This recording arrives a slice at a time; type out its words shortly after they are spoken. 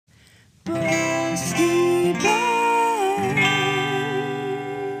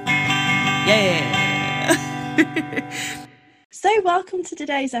Yeah. So welcome to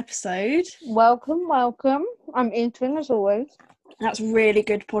today's episode. Welcome. I'm eating as always. That's really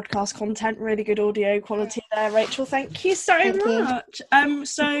good podcast content, really good audio quality there, Rachel. Thank you so much.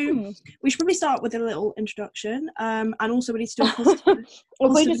 We should probably start with a little introduction, and also we need to do a positive.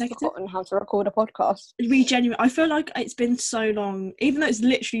 Have we just forgotten how to record a podcast? I feel like it's been so long, even though it's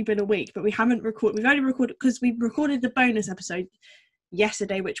literally been a week, but we haven't recorded. We've only recorded because we recorded the bonus episode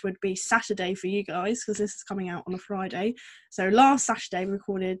yesterday, which would be Saturday for you guys because this is coming out on a Friday. So last Saturday we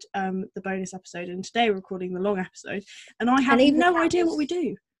recorded the bonus episode, and today we're recording the long episode, and I have no idea what we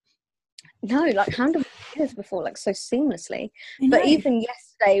do. No, like how do we do this before, like so seamlessly? But even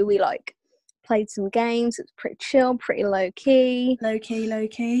yesterday we like played some games. It's pretty chill, pretty low key. And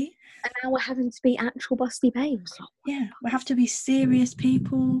now we're having to be actual busty babes. Yeah, we have to be serious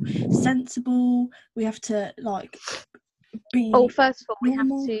people, sensible. We have to like be. Oh, first of all, we have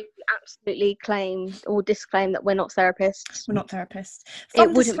to absolutely claim or disclaim that we're not therapists. We're not therapists.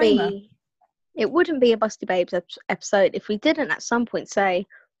 It wouldn't be a Busty Babes episode if we didn't at some point say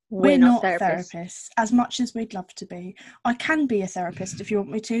we're not therapists. As much as we'd love to be. I can be a therapist if you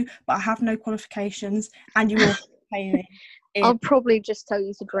want me to, but I have no qualifications, and you will pay me. I'll probably just tell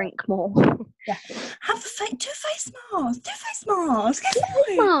you to drink more. Yeah. Do face masks. Get face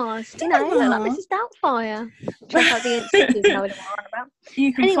masks. You know, look like Mrs. Doubtfire. Check out the Instagram how we know what we're on about.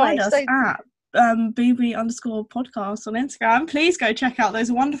 You can find us at bb_podcast on Instagram. Please go check out those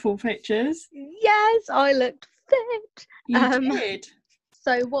wonderful pictures. Yes, I looked fit. You did.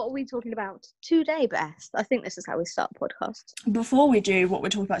 So what are we talking about today, Beth? I think this is how we start a podcast. Before we do what we're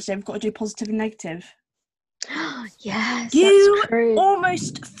talking about today, we've got to do positive and negative. Yes, you that's true.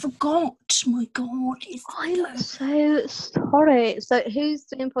 Almost forgot. My God, I'm so sorry. So who's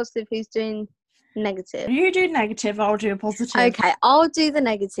doing positive? Who's doing negative? You do negative. I'll do a positive. Okay, I'll do the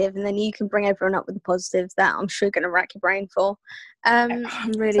negative, and then you can bring everyone up with the positives that I'm sure going to rack your brain for. I'm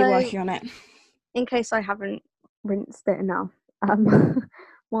really working on it. In case I haven't rinsed it enough,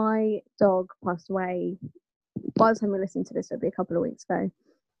 my dog passed away. By the time we listen to this, it'll be a couple of weeks ago.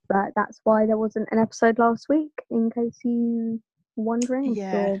 But that's why there wasn't an episode last week, in case you were wondering.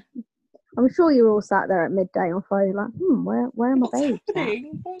 Yeah. I'm sure you were all sat there at midday on Friday like, where are my babes?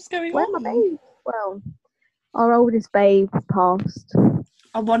 What's going on? Where are my babes? Well, our oldest babe passed.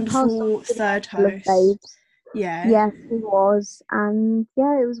 A wonderful third host. Yeah. Yes, he was. And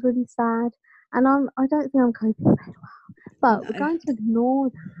yeah, it was really sad. And I don't think I'm coping very well. But we're going to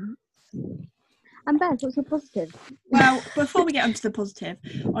ignore that. And Beth, what's your positive? Well, before we get onto the positive,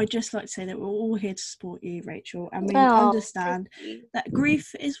 I'd just like to say that we're all here to support you, Rachel, and we understand that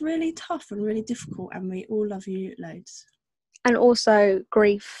grief is really tough and really difficult, and we all love you loads. And also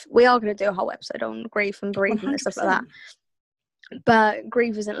grief, we are going to do a whole episode on grief and bereavement and stuff like that. But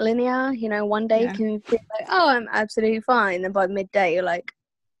grief isn't linear, you know, one day you can be like, oh, I'm absolutely fine, and by midday you're like,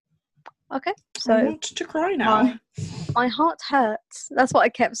 okay, so I want to cry now. My heart hurts. That's what I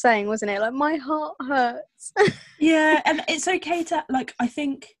kept saying, wasn't it? Like, my heart hurts. Yeah, and it's okay to, like, I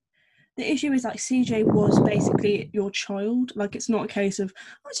think the issue is, like, CJ was basically your child. Like, it's not a case of,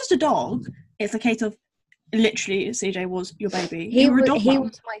 oh, it's just a dog. It's a case of, literally, CJ was your baby. He was my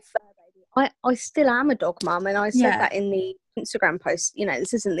fur baby. I still am a dog mum, and I said that in the Instagram post. You know,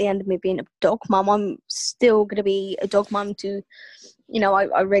 this isn't the end of me being a dog mum. I'm still going to be a dog mum to... You know,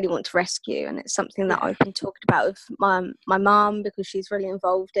 I really want to rescue, and it's something that I've been talking about with my mum, because she's really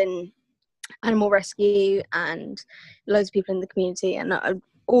involved in animal rescue and loads of people in the community. And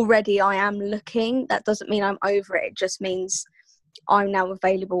already I am looking. That doesn't mean I'm over it. It just means I'm now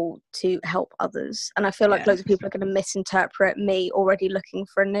available to help others. And I feel like loads of people are going to misinterpret me already looking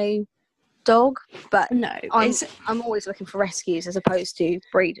for a new dog, but no, I'm always looking for rescues as opposed to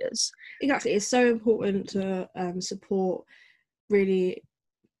breeders. Exactly, it's so important to support really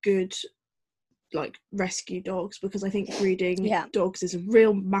good like rescue dogs, because I think breeding dogs is a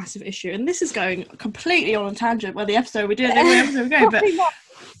real massive issue. And this is going completely on a tangent where the episode we did every episode we go, but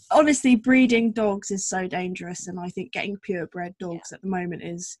honestly, breeding dogs is so dangerous, and I think getting purebred dogs at the moment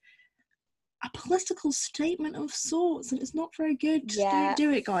is a political statement of sorts, and it's not very good. Just don't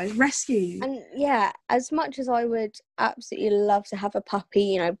do it, guys. Rescue. And as much as I would absolutely love to have a puppy,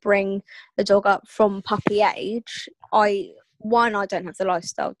 you know, bring the dog up from puppy age, I don't have the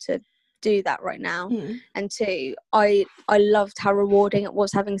lifestyle to do that right now, and two, I loved how rewarding it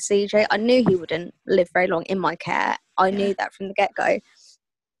was having CJ. I knew he wouldn't live very long in my care. I knew that from the get-go,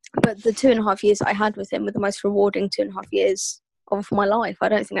 but the 2.5 years I had with him were the most rewarding 2.5 years of my life. I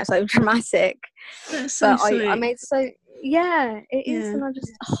don't think that's so dramatic. That's so sweet. I made it is, and I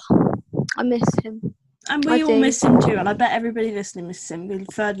just I miss him. And we all miss him too, and I bet everybody listening misses him. The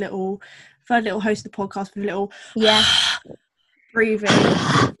third little host of the podcast with a little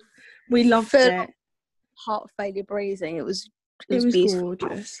breathing. We loved it. Heart failure breathing. It was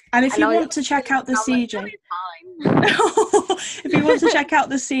gorgeous. And if you want to check out the CJ, if you want to check out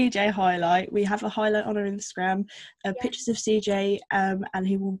the CJ highlight, we have a highlight on our Instagram, pictures of CJ, and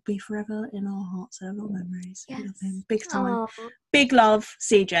he will be forever in our hearts and our memories. We love him big time. Big love,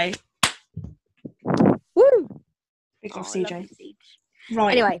 CJ. Woo! Big love, CJ.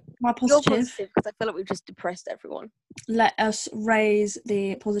 Right. Anyway, my positive, because I feel like we've just depressed everyone. Let us raise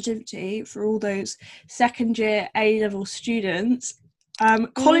the positivity for all those second year A-level students.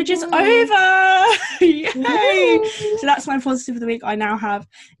 College is over! Yay! So that's my positive of the week. I now have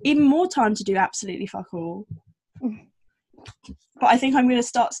even more time to do absolutely fuck all. But I think I'm going to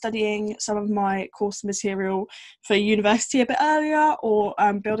start studying some of my course material for university a bit earlier, or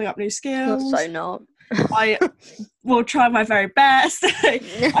building up new skills. You're so not. I will try my very best.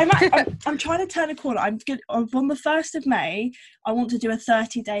 I'm trying to turn a corner. I'm on the 1st of May. I want to do a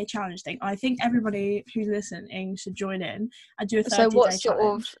 30-day challenge thing. I think everybody who's listening should join in and do a 30-day challenge. So what sort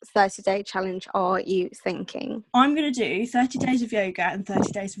of 30-day challenge are you thinking? I'm going to do 30 days of yoga and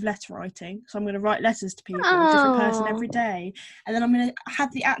 30 days of letter writing. So I'm going to write letters to people, a different person every day. And then I'm going to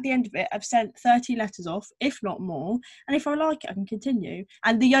have at the end of it, I've sent 30 letters off, if not more. And if I like it, I can continue.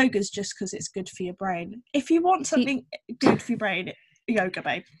 And the yoga's just because it's good for your brain. If you want something good for your brain, yoga,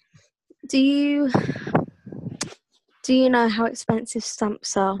 babe. Do you know how expensive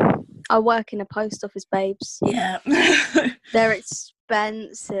stamps are? I work in a post office, babes. Yeah. They're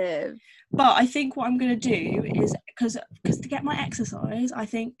expensive. But I think what I'm going to do is, because to get my exercise, I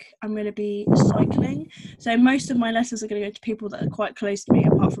think I'm going to be cycling. So most of my lessons are going to go to people that are quite close to me,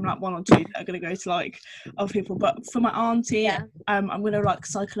 apart from like one or two that are going to go to like other people. But for my auntie, I'm going to like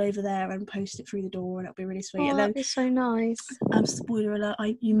cycle over there and post it through the door, and it'll be really sweet. Oh, and then, that'd be so nice. Spoiler alert,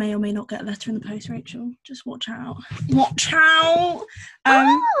 you may or may not get a letter in the post, Rachel. Just watch out. Watch out!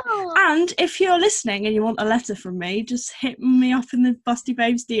 And if you're listening and you want a letter from me, just hit me up in the Busty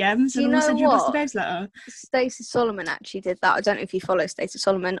Babes DMs and I'll send you a Busty Babes letter. Stacey Solomon actually did that. I don't know if you follow Stacey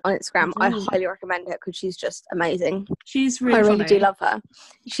Solomon on Instagram. I highly recommend her because she's just amazing. She's really funny. I really do love her.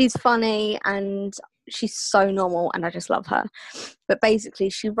 She's funny and she's so normal and I just love her. But basically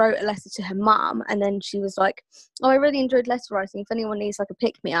she wrote a letter to her mum and then she was like, oh, I really enjoyed letter writing. If anyone needs like a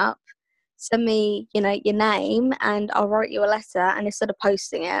pick-me-up, send me, your name and I'll write you a letter. And instead of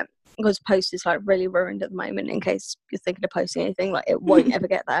posting it, because post is like really ruined at the moment, in case you're thinking of posting anything, like it won't ever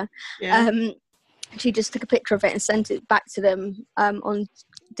get there. She just took a picture of it and sent it back to them on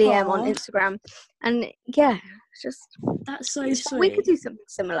DM on Instagram. And that's so sweet. We could do something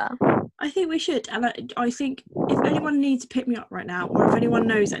similar. I think we should, and I think if anyone needs to pick me up right now, or if anyone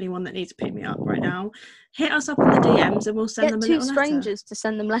knows anyone that needs to pick me up right now, hit us up in the DMs and we'll send them a little letter. Get 2 strangers to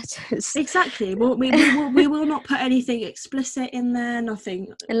send them letters. Exactly. Well, we will not put anything explicit in there.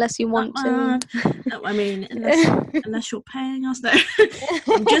 Nothing. Unless you want to. No, I mean, unless you're paying us. No,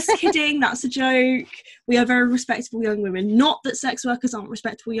 I'm just kidding. That's a joke. We are very respectable young women. Not that sex workers aren't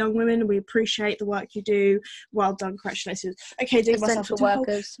respectable young women. We appreciate the work you do. Well done. Congratulations. Okay, doing myself a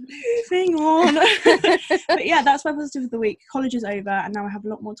workers. Moving on. But yeah, that's my positive of the week. College is over and now I have a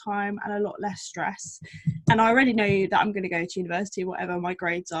lot more time and a lot less stress. And I already know that I'm going to go to university, whatever my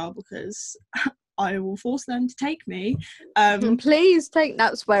grades are, because I will force them to take me. Please take.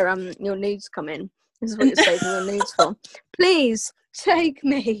 That's where your nudes come in. This is what you're saving your nudes for. Please take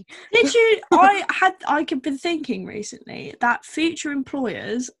me. Did you? I've been thinking recently that future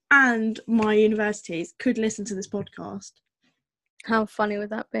employers and my universities could listen to this podcast. How funny would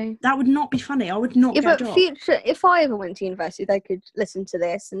that be? That would not be funny. I would not get a job. If I ever went to university, they could listen to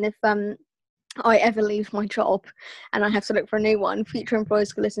this, and if I ever leave my job and I have to look for a new one, future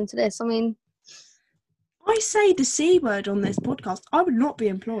employers could listen to this. I mean, I say the C word on this podcast, I would not be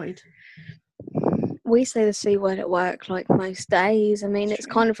employed. We say the C word at work like most days. I mean, it's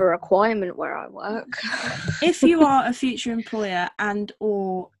kind of a requirement where I work. If you are a future employer and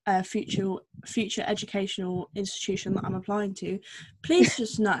or a future educational institution that I'm applying to, please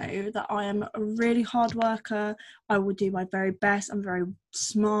just know that I am a really hard worker. I will do my very best. I'm very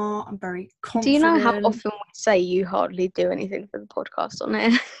smart. I'm very confident. Do you know how often we say you hardly do anything for the podcast on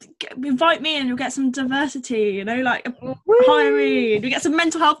it? Invite me and you'll get some diversity, like hire me. We get some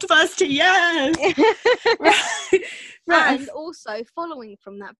mental health diversity, yes. Right. And also, following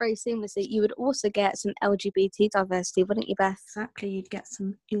from that very seamlessly, you would also get some LGBT diversity, wouldn't you, Beth? Exactly, you'd get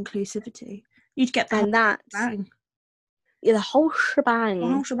some inclusivity. You'd get the whole shebang. The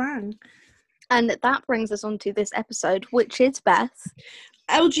whole shebang. And that brings us on to this episode, which is, Beth?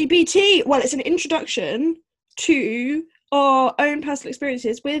 LGBT. Well, it's an introduction to our own personal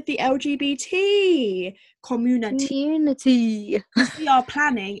experiences with the LGBT community. We are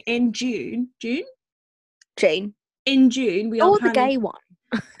planning in June. In June, we are planning... the gay one.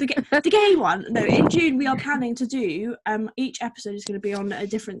 The gay one. No, in June we are planning to do each episode is going to be on a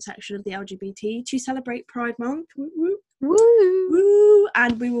different section of the LGBT to celebrate Pride Month. Woo, woo. Woo. Woo.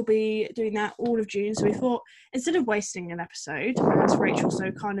 And we will be doing that all of June. So we thought, instead of wasting an episode, as Rachel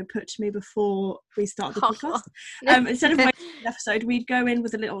so kind of put to me before we start the podcast, instead of wasting an episode, we'd go in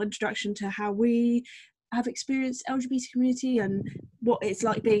with a little introduction to how we have experienced LGBT community and what it's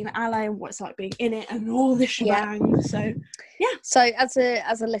like being an ally and what it's like being in it and all this shebang. Yeah. So yeah. So as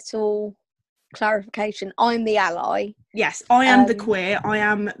a little clarification, I'm the ally. Yes, I am the queer. I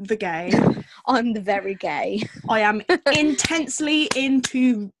am the gay. I'm the very gay. I am intensely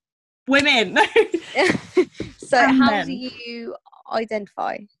into women. So how do you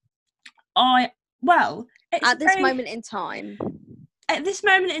identify? At this moment in time. At this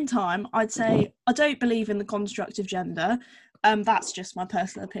moment in time, I'd say I don't believe in the construct of gender. That's just my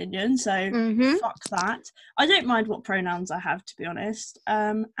personal opinion, so fuck that. I don't mind what pronouns I have, to be honest.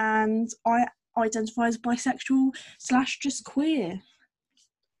 And I identify as bisexual / just queer.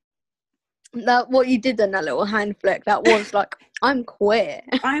 That what you did in that little hand flick, that was like, I'm queer.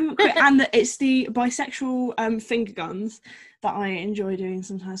 I'm queer, and it's the bisexual finger guns that I enjoy doing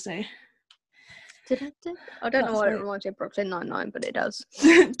sometimes too. I don't know why it reminds me of Brooklyn Nine-Nine, but it does.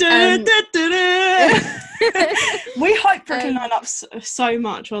 We hype Brooklyn Nine up so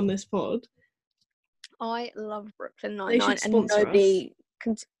much on this pod. I love Brooklyn Nine-Nine, and nobody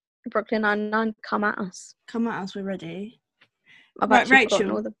can. Brooklyn Nine-Nine, come at us. Come at us, we're ready. Right,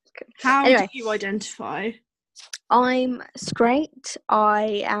 Rachel, how do you identify? I'm straight.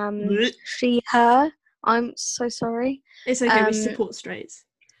 I am she, her. I'm so sorry. It's okay, we support straights.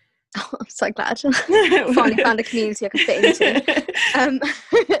 Oh, I'm so glad. Finally found a community I can fit into.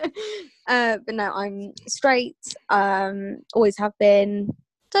 But no, I'm straight. Always have been.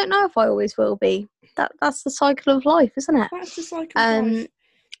 Don't know if I always will be. That's the cycle of life, isn't it? That's the cycle of life.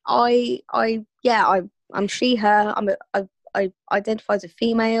 I'm she, her. I identify as a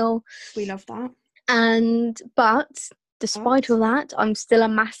female. We love that. But despite all that, I'm still a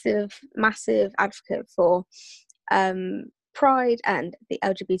massive advocate for Pride and the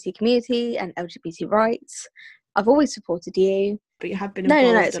LGBT community and LGBT rights. I've always supported you. But you have been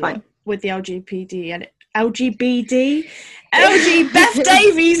involved with the LGBT and LGBT. LG Beth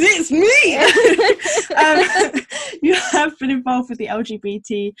Davies, it's me! You have been involved with the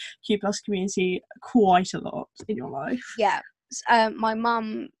LGBTQ+ community quite a lot in your life. Yeah. My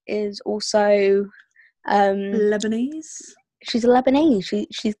mum is also Lebanese. She's a Lebanese.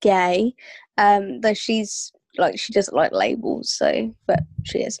 She's gay. Though she's she doesn't like labels, but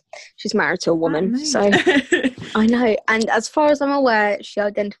she is. She's married to a woman, so I know. And as far as I'm aware, she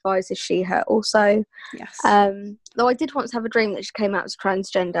identifies as she, her also. Yes. Though I did once have a dream that she came out as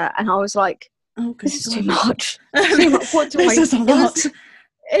transgender, and I was like, this is too much. What do I do?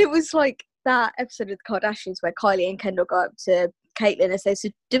 It was like that episode of The Kardashians where Kylie and Kendall go up to Caitlyn and say, so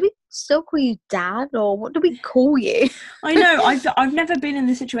do we still call you dad, or what do we call you? I know, I've never been in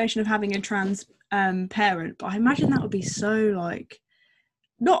the situation of having a trans parent, but I imagine that would be so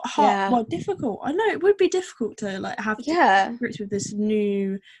not hard, difficult. I know it would be difficult to have to grips with this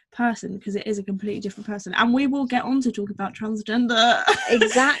new person, because it is a completely different person, and we will get on to talk about transgender.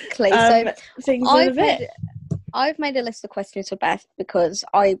 Exactly. So things I've made a list of questions for Beth, because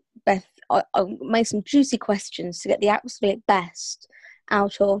I made some juicy questions to get the absolute best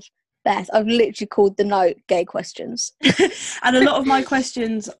out of Beth. I've literally called the note gay questions. And a lot of my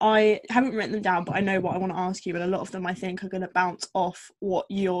questions, I haven't written them down, but I know what I want to ask you, and a lot of them I think are going to bounce off what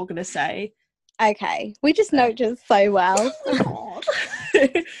you're going to say. Okay. We just know each other so well. Oh,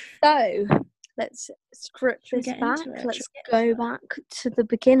 so, let's strip this back. Let's go back to the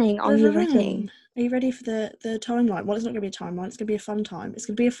beginning. Are you ready? Are you ready for the timeline? Well, it's not going to be a timeline. It's going to be a fun time. It's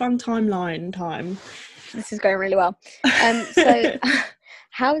going to be a fun timeline time. This is going really well. So,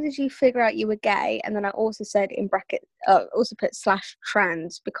 how did you figure out you were gay? And then I also said in bracket, also put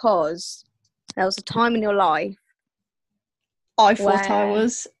 /trans, because there was a time in your life. I thought I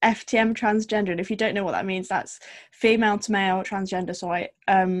was FTM transgender, and if you don't know what that means, that's female to male transgender. So I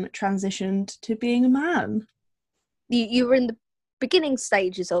transitioned to being a man. You were in the beginning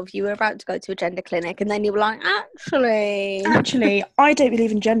stages of you were about to go to a gender clinic, and then you were like, actually, I don't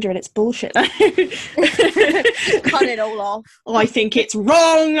believe in gender and it's bullshit. Cut it all off. I think it's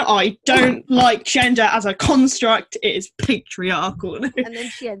wrong. I don't like gender as a construct. It is patriarchal. And then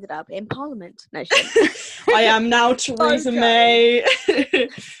she ended up in Parliament. No, she didn't. I am now Theresa May.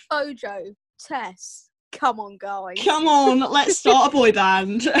 Bojo, Tess, come on, guys. Come on, let's start a boy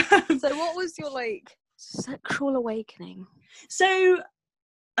band. So what was your, like, sexual awakening? So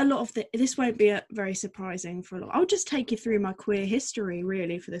a lot of this won't be very surprising for a lot. I'll just take you through my queer history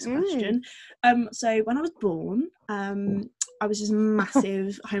really for this question. So when I was born, I was just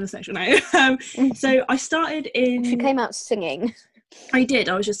massive homosexual. So I started in... She came out singing. I did.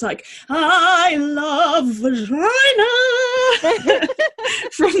 I was just like, I love vagina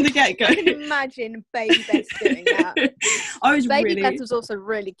from the get-go. I can imagine Baby Beth doing that. Baby Beth was also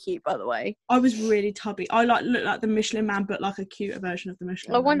really cute, by the way. I was really tubby. I looked like the Michelin Man, but like a cuter version of the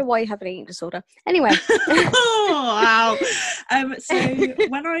Michelin Man. I wonder why you have an eating disorder. Anyway. Oh, wow. So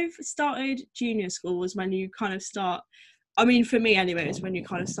when I started junior school was when you kind of start... I mean, for me anyway, it's when you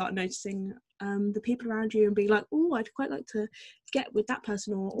kind of start noticing the people around you and being like, oh, I'd quite like to get with that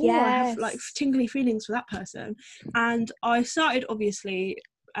person, or oh, I have like tingly feelings for that person. And I started obviously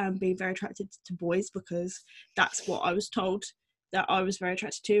being very attracted to boys because that's what I was told that I was very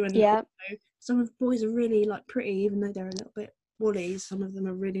attracted to. And also, some of the boys are really like pretty, even though they're a little bit woolly. Some of them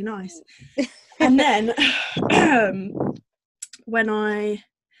are really nice. And then when I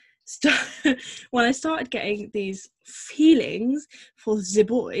started getting these feelings for the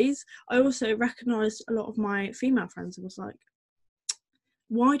boys, I also recognised a lot of my female friends and was like,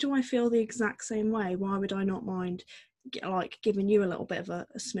 why do I feel the exact same way? Why would I not mind like giving you a little bit of a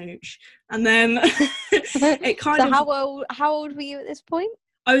smooch? And then it kind of... So how old were you at this point?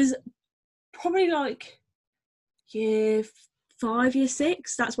 I was probably like year 5, year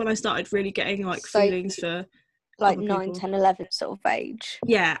 6. That's when I started really getting like feelings for like 9, 10, 11 sort of age.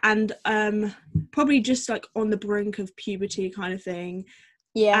 Yeah, and probably just like on the brink of puberty kind of thing.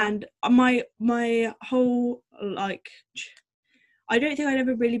 Yeah. And my whole like, I don't think I'd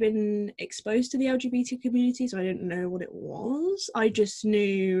ever really been exposed to the LGBT community, so I didn't know what it was. I just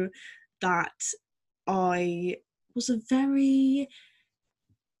knew that I was a very,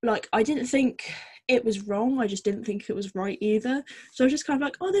 like, I didn't think it was wrong, I just didn't think it was right either. So I was just kind of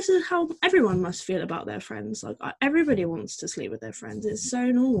like, oh, this is how everyone must feel about their friends. Like, everybody wants to sleep with their friends. It's so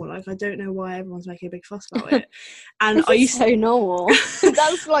normal. Like, I don't know why everyone's making a big fuss about it. And I used so normal.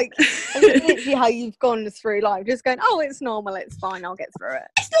 That's like literally how you've gone through life, just going, oh, it's normal, it's fine, I'll get through it.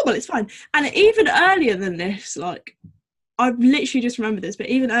 It's normal, it's fine. And even earlier than this, like, I literally just remembered this, but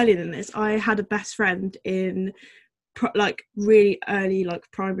even earlier than this, I had a best friend in like really early, like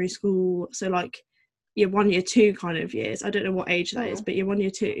primary school. So like year 1, year 2 kind of years. I don't know what age that is, but year 1, year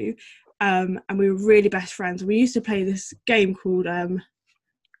 2. And we were really best friends. We used to play this game called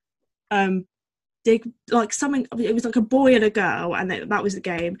like something, it was like a boy and a girl, and that was the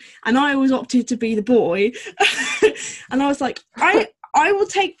game. And I always opted to be the boy. And I was like, I will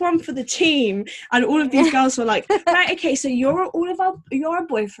take one for the team. And all of these girls were like, right, okay, so you're a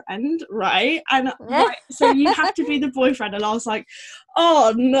boyfriend, right? And right, so you have to be the boyfriend. And I was like,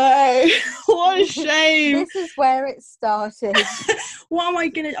 oh no, what a shame. This is where it started. What am I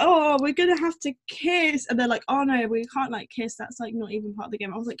gonna, oh, we're gonna have to kiss. And they're like, oh no, we can't like kiss, that's like not even part of the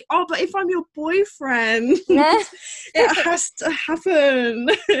game. I was like, oh, but if I'm your boyfriend, it has to happen.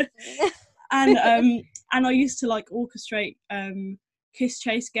 And I used to like orchestrate kiss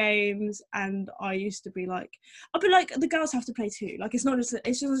chase games, and I used to be like, oh, but like the girls have to play too. Like it's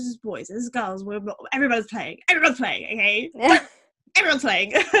just boys, it's girls. Everyone's playing, okay? Everyone's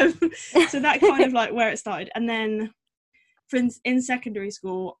playing. So that kind of like where it started. And then in secondary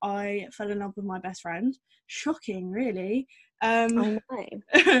school, I fell in love with my best friend. Shocking, really. I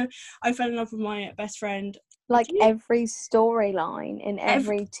fell in love with my best friend. Like every storyline in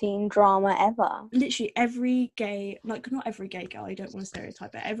every teen drama ever. Literally every gay, like not every gay girl, I don't want to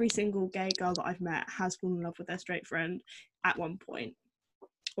stereotype it, every single gay girl that I've met has fallen in love with their straight friend at one point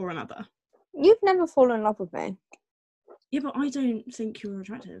or another. You've never fallen in love with me. Yeah, but I don't think you're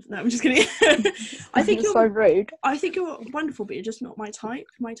attractive. No, I'm just kidding. I think you're so rude. I think you're wonderful, but you're just not my type.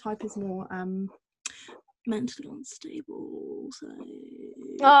 My type is more mentally unstable. So.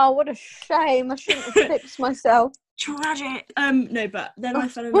 Oh, what a shame! I shouldn't have fixed myself. Tragic. No, but then I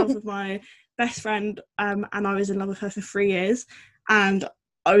fell in love with my best friend, and I was in love with her for 3 years, and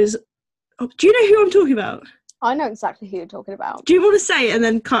I was. Oh, do you know who I'm talking about? I know exactly who you're talking about. Do you want to say it and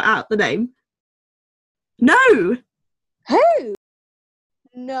then cut out the name? No. Who?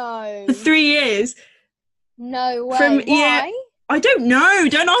 No. For 3 years. No way. From Why? I don't know.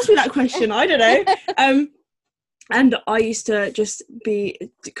 Don't ask me that question. I don't know. And I used to just be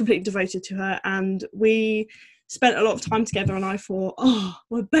completely devoted to her, and we spent a lot of time together, and I thought, oh,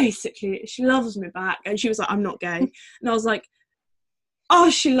 well, basically, she loves me back. And she was like, I'm not gay. And I was like, oh,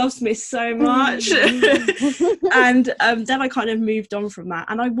 she loves me so much. And then I kind of moved on from that.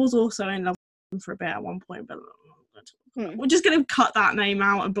 And I was also in love with him for a bit at one point, but we're just going to cut that name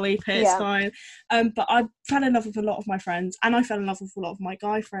out and bleep it. It's fine. But I fell in love with a lot of my friends, and I fell in love with a lot of my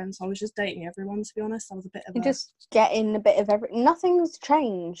guy friends. I was just dating everyone, to be honest. I was a bit of just getting a bit of everything. Nothing's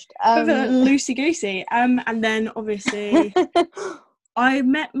changed. Loosey goosey. And then obviously I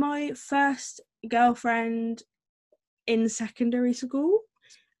met my first girlfriend in secondary school.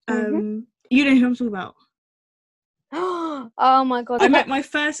 You know who I'm talking about. Oh my god. I met my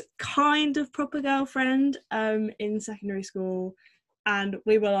first kind of proper girlfriend in secondary school, and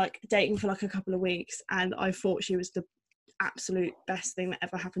we were like dating for like a couple of weeks, and I thought she was the absolute best thing that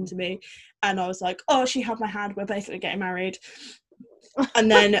ever happened to me. And I was like, oh, she held my hand, we're basically getting married.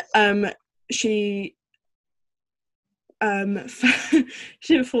 And then she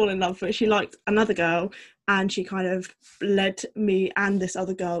didn't fall in love, but she liked another girl, and she kind of led me and this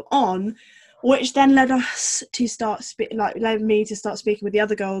other girl on, which then led us to led me to start speaking with the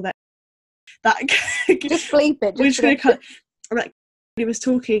other girl that just bleep it. That he was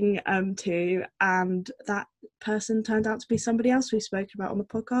talking to, and that person turned out to be somebody else we spoke about on the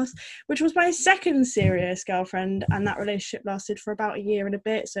podcast, which was my second serious girlfriend, and that relationship lasted for about a year and a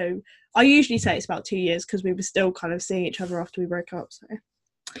bit. So I usually say it's about 2 years, because we were still kind of seeing each other after we broke up. So,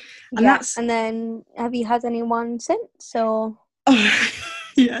 and then have you had anyone since, or?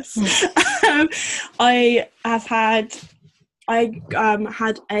 Yes. I had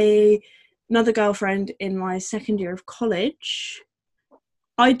another girlfriend in my second year of college.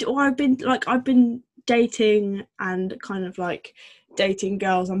 I've been dating and kind of like dating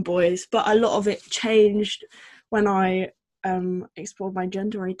girls and boys, but a lot of it changed when I explored my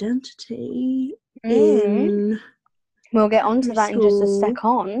gender identity. We'll get onto that in just a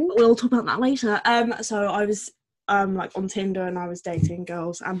second. We'll talk about that later. So I was like on Tinder, and I was dating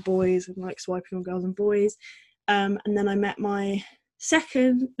girls and boys, and like swiping on girls and boys. And then I met my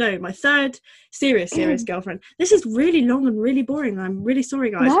third serious girlfriend. This is really long and really boring. I'm really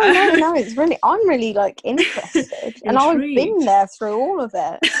sorry, guys. No, it's really, I'm really like interested. And I've been there through all of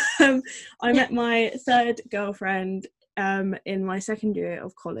it. I met my third girlfriend in my second year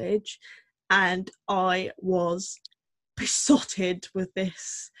of college, and I was besotted with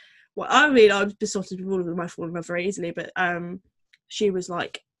this. Well, I mean, I was besotted with all of them. I fall in love very easily, but she was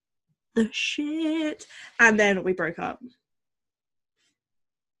like the shit. And then we broke up.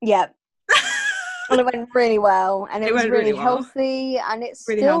 Yeah. And it went really well, and it was really healthy, and it's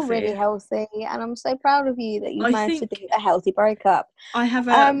still really healthy, and I'm so proud of you that you managed to do a healthy breakup. I have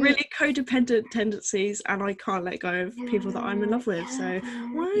really codependent tendencies, and I can't let go of people that I'm in love with, so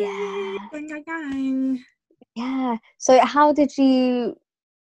yeah. So how did you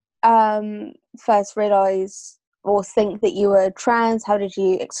first realise or think that you were trans? How did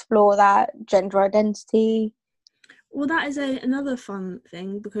you explore that gender identity? Well, that is another fun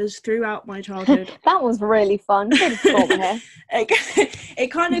thing, because throughout my childhood... That was really fun. It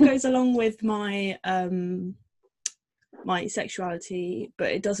kind of goes along with my my sexuality,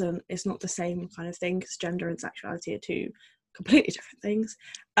 but it's not the same kind of thing, because gender and sexuality are two completely different things.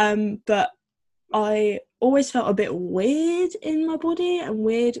 But I always felt a bit weird in my body and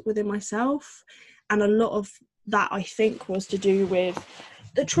weird within myself, and a lot of that, I think, was to do with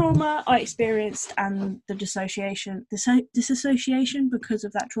the trauma I experienced and the disassociation because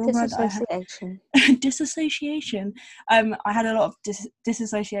of that trauma. Disassociation. I had a lot of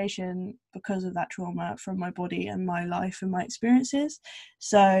disassociation because of that trauma from my body and my life and my experiences.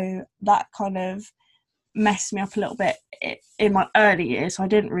 So that kind of messed me up a little bit in my early years. So I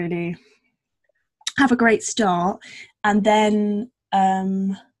didn't really have a great start. And then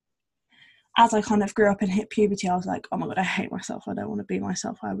as I kind of grew up and hit puberty, I was like, oh my god, I hate myself. I don't want to be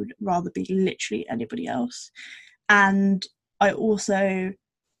myself. I would rather be literally anybody else. And I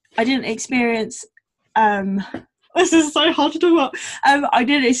didn't experience, this is so hard to talk about. I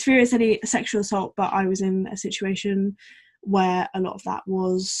didn't experience any sexual assault, but I was in a situation where a lot of that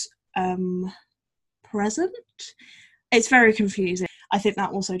was present. It's very confusing. I think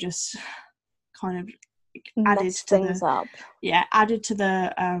that also just kind of added to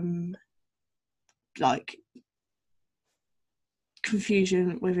the like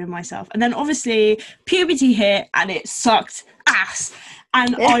confusion within myself. And then obviously puberty hit, and it sucked ass,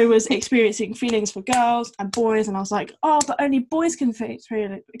 And I was experiencing feelings for girls and boys, and I was like, oh, but only boys can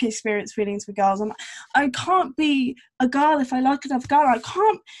experience feelings for girls, and I can't be a girl if I like another girl. I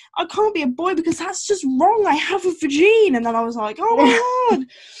can't be a boy because that's just wrong. I have a vagine. And then I was like, oh my god.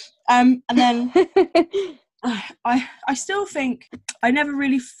 And then I still think I never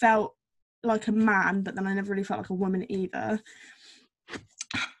really felt like a man, but then I never really felt like a woman either.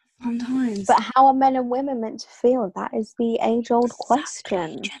 Sometimes. But how are men and women meant to feel? That is the age-old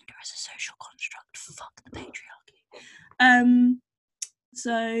question. Gender is a social construct. Fuck the patriarchy.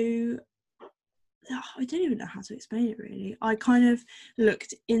 So I don't even know how to explain it really. I kind of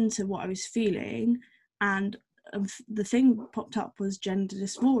looked into what I was feeling, and the thing that popped up was gender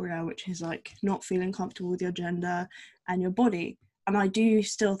dysphoria, which is like not feeling comfortable with your gender and your body. And I do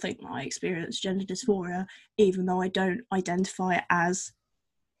still think that I experience gender dysphoria, even though I don't identify as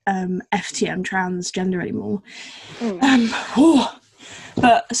FTM transgender anymore.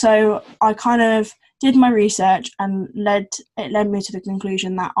 But so I kind of did my research, and it led me to the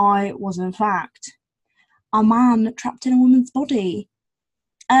conclusion that I was in fact a man trapped in a woman's body.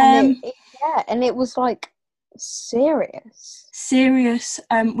 And it was like serious.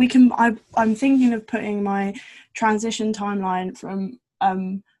 I'm thinking of putting my transition timeline from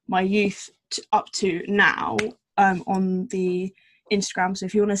my youth up to now on the Instagram, so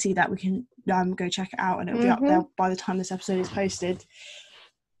if you want to see that, we can go check it out, and it'll be up there by the time this episode is posted.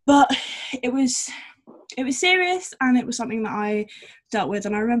 But it was serious, and it was something that I dealt with.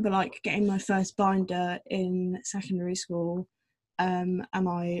 And I remember like getting my first binder in secondary school, and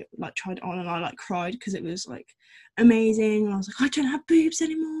I like tried it on, and I like cried because it was like amazing, and I was like, I don't have boobs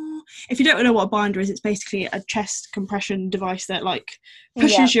anymore. If you don't know what a binder is, it's basically a chest compression device that like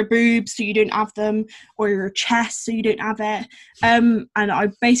pushes your boobs so you don't have them, or your chest so you don't have it. And I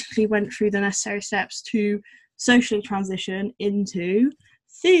basically went through the necessary steps to socially transition into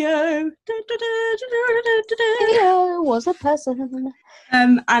Theo. Theo was a person.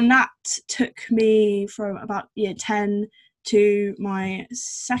 And that took me from about year 10 to my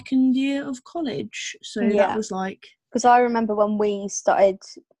second year of college. So that was like... Because I remember when we started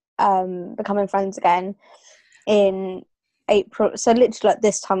becoming friends again in April, so literally like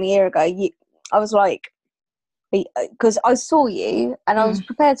this time a year ago, I was like, because I saw you and I was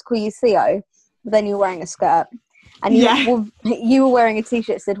prepared to call you Theo, but then you were wearing a skirt, and you were wearing a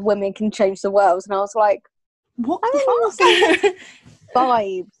t-shirt that said "Women can change the world," and I was like, what the fuck?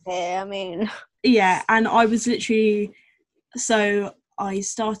 Vibes here, I mean. Yeah, and I was literally... So I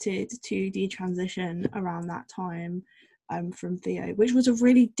started to detransition around that time from Theo, which was a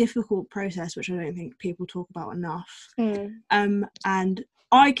really difficult process, which I don't think people talk about enough. And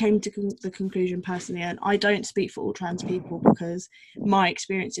I came to the conclusion personally, and I don't speak for all trans people because my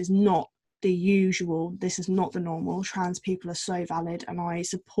experience is not the usual. This is not the normal. Trans people are so valid, and I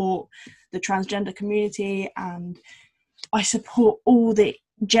support the transgender community, and I support all the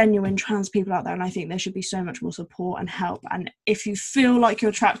genuine trans people out there, and I think there should be so much more support and help. And if you feel like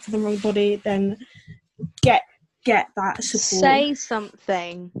you're trapped in the wrong body, then get that support. Say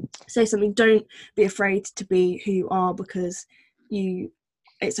something. Don't be afraid to be who you are, because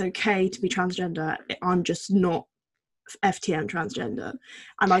it's okay to be transgender. I'm just not FTM transgender,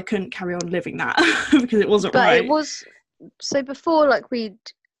 and I couldn't carry on living that because it wasn't right. But it was... So before, like,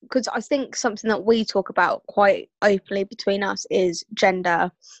 because I think something that we talk about quite openly between us is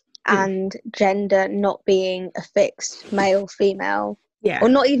gender, and gender not being a fixed male, female, or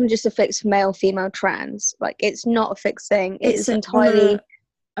not even just a fixed male, female, trans. Like, it's not a fixed thing. It's entirely...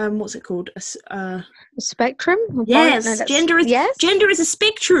 what's it called? A spectrum? Yes, gender is a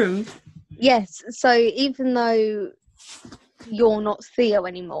spectrum. Yes, so even though you're not Theo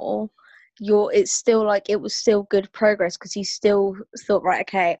anymore, it's still like, it was still good progress, because you still thought, right,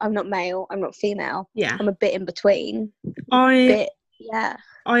 okay, I'm not male, I'm not female, I'm a bit in between. I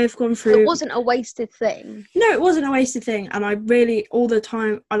have gone through... It wasn't a wasted thing. No, it wasn't a wasted thing, and I really, all the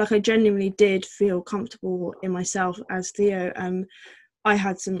time, I genuinely did feel comfortable in myself as Theo. I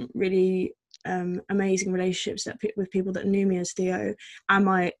had some really amazing relationships with people that knew me as Theo, and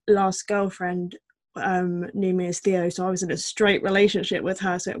my last girlfriend knew me as Theo, so I was in a straight relationship with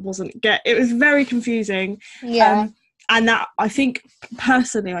her, so it was very confusing. And that, I think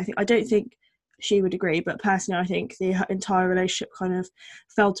personally, I don't think she would agree, but personally I think the entire relationship kind of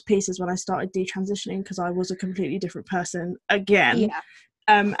fell to pieces when I started detransitioning, because I was a completely different person again.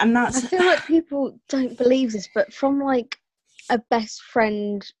 And that's... I feel like people don't believe this, but from like a best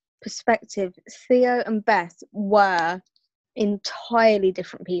friend perspective, Theo and Beth were entirely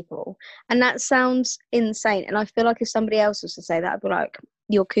different people, and that sounds insane. And I feel like if somebody else was to say that, I'd be like,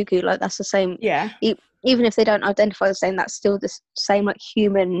 you're cuckoo. Like, that's the same. Yeah. Even if they don't identify the same, that's still the same, like,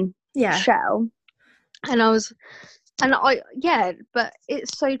 human shell. But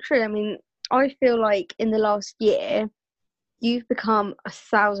it's so true. I mean, I feel like in the last year, you've become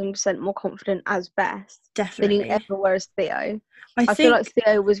 1,000% more confident as Beth. Definitely. Than you ever were as Theo. I feel like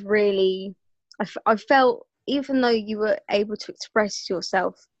Theo was really... I felt, even though you were able to express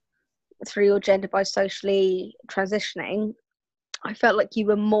yourself through your gender by socially transitioning, I felt like you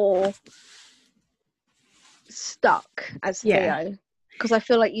were more stuck as Theo. Because I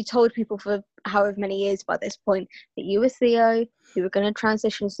feel like you told people for however many years by this point that you were Theo, you were going to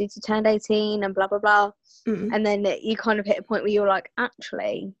transition as soon as you turned 18 and blah, blah, blah. And then you kind of hit a point where you were like,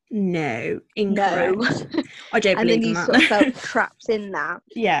 actually... No, incorrect. No. I don't believe in that. And then you sort of felt trapped in that.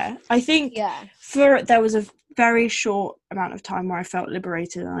 Yeah, I think there was a very short amount of time where I felt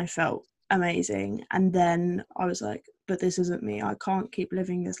liberated and I felt amazing. And then I was like, but this isn't me. I can't keep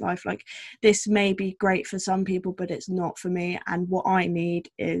living this life. Like, this may be great for some people, but it's not for me. And what I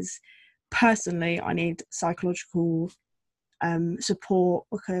need is, personally, I need psychological support,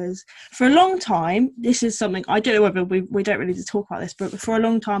 because for a long time, this is something, I don't know whether we don't really need to talk about this, but for a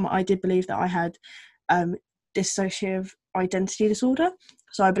long time I did believe that I had dissociative identity disorder.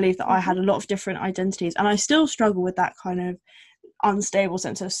 So I believe that I had a lot of different identities, and I still struggle with that kind of unstable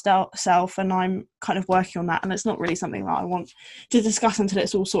sense of self, and I'm kind of working on that, and it's not really something that I want to discuss until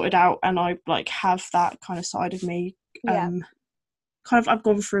it's all sorted out and I like have that kind of side of me kind of, I've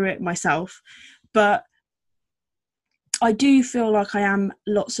gone through it myself. But I do feel like I am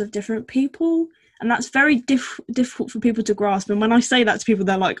lots of different people, and that's very difficult for people to grasp. And when I say that to people,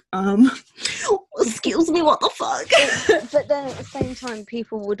 they're like, excuse me, what the fuck? But then at the same time,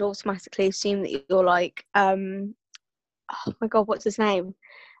 people would automatically assume that you're like, oh my god, what's his name?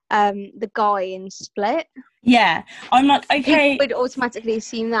 The guy in Split. Yeah, I'm like, okay. People would automatically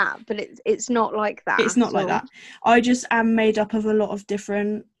assume that, but it's not like that. It's not like that. I just am made up of a lot of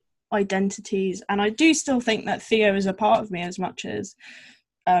different identities, and I do still think that Theo is a part of me as much as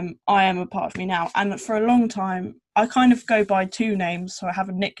I am a part of me now. And for a long time I kind of go by two names, so I have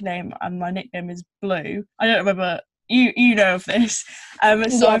a nickname and my nickname is Blue. I don't remember, you know of this, so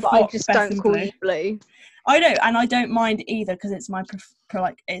yeah, but I just Beth don't call you Blue. I know, and I don't mind either, because it's my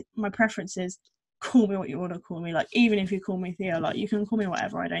my preference is call me what you want to call me. Like, even if you call me Theo, like, you can call me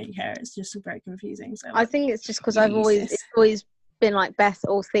whatever, I don't care. It's just very confusing. So like, I think it's just because it's always been like Beth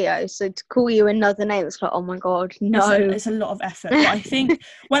or Theo, so to call you another name, it's like, oh my god, no. It's a lot of effort. But I think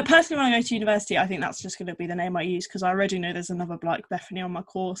personally, when I go to university, I think that's just going to be the name I use, because I already know there's another like Bethany on my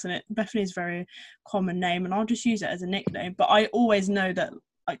course, and Bethany is a very common name, and I'll just use it as a nickname. But I always know that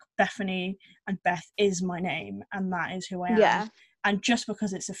like Bethany and Beth is my name, and that is who I am. And just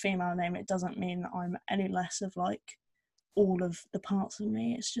because it's a female name, it doesn't mean that I'm any less of like all of the parts of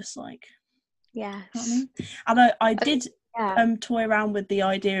me. It's just like, yes. You know what I mean? And I did toy around with the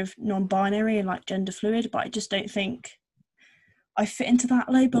idea of non-binary and like gender fluid, but I just don't think I fit into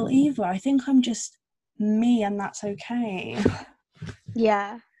that label either. I think I'm just me, and that's okay.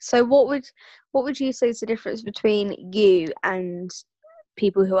 Yeah. So what would you say is the difference between you and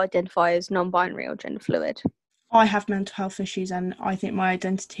people who identify as non-binary or gender fluid? I have mental health issues, and I think my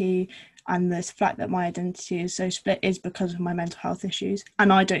identity and the fact that my identity is so split is because of my mental health issues.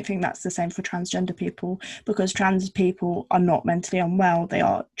 And I don't think that's the same for transgender people, because trans people are not mentally unwell, they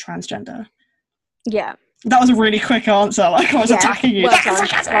are transgender. Yeah. That was a really quick answer, like I was attacking you.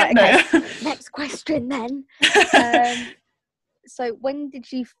 Right, okay. Next question then. So when did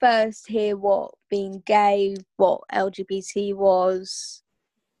you first hear what being gay, what LGBT was?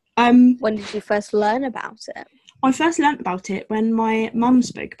 When did you first learn about it? I first learnt about it when my mum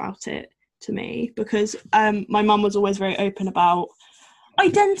spoke about it to me, because my mum was always very open about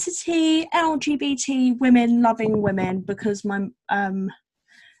identity, LGBT, women, loving women, because my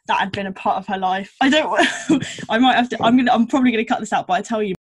that had been a part of her life. I'm probably gonna cut this out, but I tell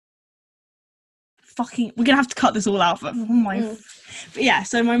you, we're gonna have to cut this all out. But yeah,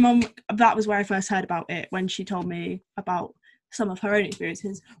 so my mum, that was where I first heard about it, when she told me about some of her own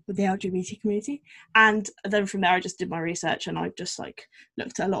experiences with the LGBT community. And then from there I just did my research, and I just like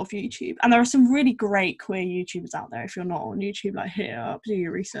looked at a lot of YouTube, and there are some really great queer YouTubers out there. If you're not on YouTube, like, hit it up, do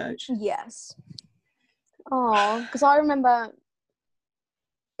your research. Yes. Oh, because I remember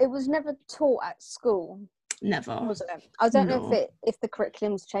it was never taught at school. Never. Was it? I don't know if the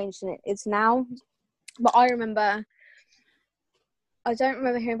curriculum's changed and it's now, but I don't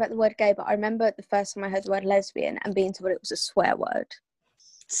remember hearing about the word gay, but I remember the first time I heard the word lesbian and being told it was a swear word.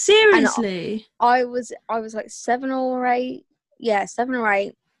 Seriously? I was like 7 or 8. Yeah, 7 or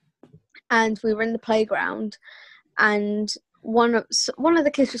 8. And we were in the playground, and one of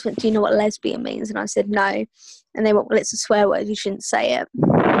the kids just went, "Do you know what lesbian means?" And I said no, and they went, "Well, it's a swear word. You shouldn't say it."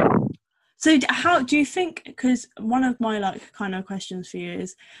 So how do you think, because one of my like kind of questions for you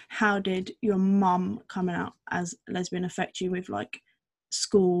is, how did your mum coming out as lesbian affect you with like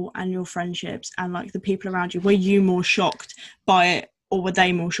school and your friendships and like the people around you? Were you more shocked by it, or were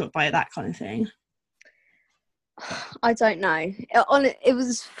they more shocked by it, that kind of thing? I don't know.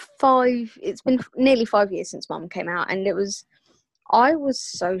 It's been nearly 5 years since mum came out, and I was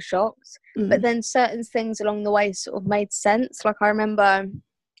so shocked. But then certain things along the way sort of made sense. Like I remember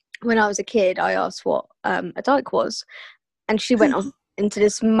when I was a kid, I asked what a dyke was, and she went on into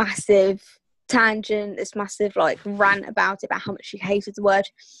this massive tangent, this massive like rant about how much she hated the word.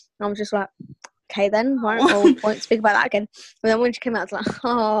 And I was just like, okay then, right, well, won't speak about that again. And then when she came out, I was like,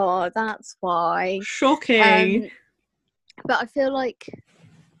 oh, that's why. Shocking. But I feel like,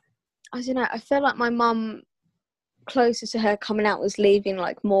 I don't know, I feel like my mum, closer to her coming out, was leaving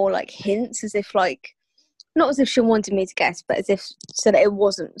like more like hints, as if like, not as if she wanted me to guess, but as if so that it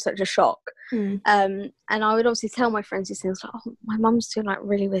wasn't such a shock. And I would obviously tell my friends these things, like, oh, my mum's doing like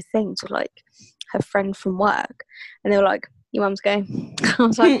really weird things with like her friend from work, and they were like, your mum's gay? I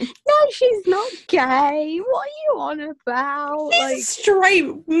was like, no, she's not gay. What are you on about? She's like a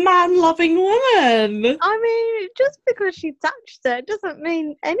straight man-loving woman. I mean, just because she touched her doesn't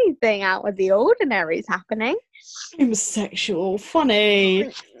mean anything out of the ordinary is happening. Homosexual, funny.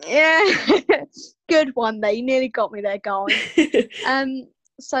 Yeah. Good one there. You nearly got me there, going.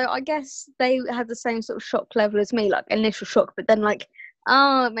 So I guess they had the same sort of shock level as me, like initial shock, but then like,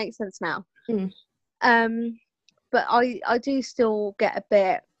 oh, it makes sense now. But I do still get a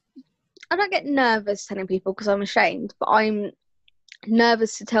bit, I don't get nervous telling people because I'm ashamed, but I'm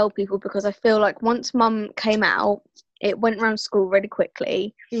nervous to tell people because I feel like once mum came out, it went around school really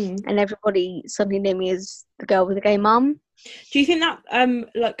quickly, and everybody suddenly knew me as the girl with the gay mum. Do you think that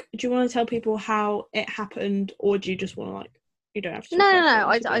like, do you want to tell people how it happened, or do you just want to like, you don't have to? No,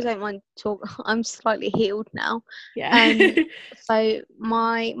 I don't mind talk. I'm slightly healed now. Yeah. So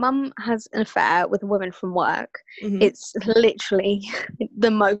my mum has an affair with a woman from work. It's literally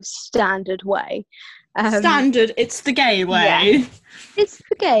the most standard way. Standard. It's the gay way. Yeah, it's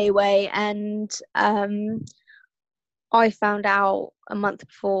the gay way, and I found out a month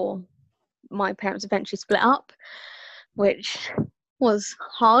before my parents eventually split up, which was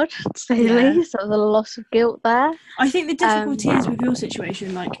hard to say the least. There was a lot of guilt there. I think the difficulty is with your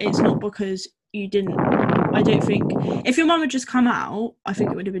situation, like, it's not because you didn't, I don't think, if your mum had just come out, I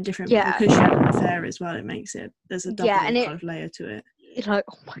think it would have been different, but because she had an affair as well, it makes it, there's a double kind of layer to it. It's like,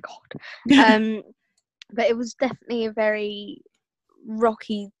 oh my god. But it was definitely a very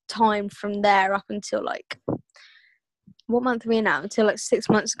rocky time from there up until like, what month are we in now? Until like 6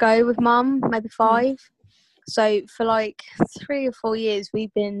 months ago with mum, maybe 5. So for like 3 or 4 years,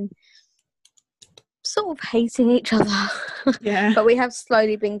 we've been sort of hating each other. Yeah. But we have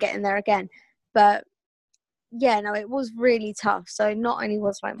slowly been getting there again. But yeah, no, it was really tough. So not only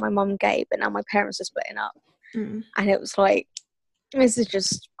was like my mum gay, but now my parents are splitting up. And it was like, this is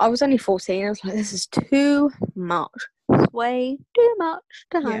just, I was only 14. I was like, this is too much. It's way too much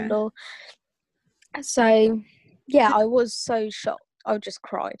to handle. So yeah, I was so shocked. I just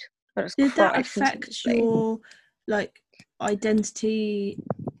cried. Did that affect your like identity,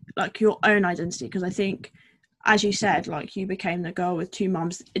 like your own identity? Because I think, as you said, like, you became the girl with 2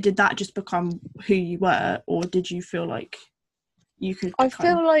 mums. Did that just become who you were, or did you feel like you could? I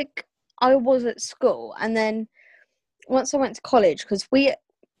feel like I was at school, and then once I went to college, because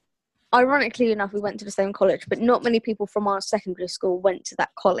ironically enough, we went to the same college, but not many people from our secondary school went to that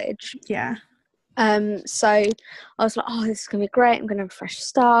college. Yeah. So I was like, oh, this is gonna be great, I'm gonna have a fresh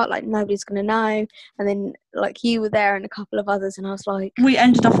start, like nobody's gonna know. And then like you were there and a couple of others, and I was like, we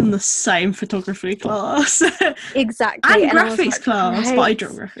ended up in the same photography class. Exactly. And graphics like, class. Great. But I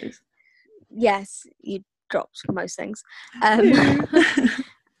dropped graphics. Yes, you dropped most things.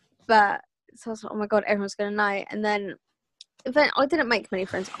 But so I was like, oh my god, everyone's gonna know. And then I didn't make many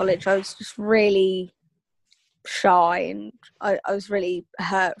friends at college. I was just really shy, and I was really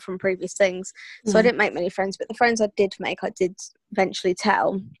hurt from previous things, so I didn't make many friends. But the friends I did make, I did eventually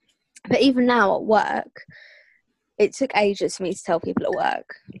tell. But even now at work, it took ages for me to tell people at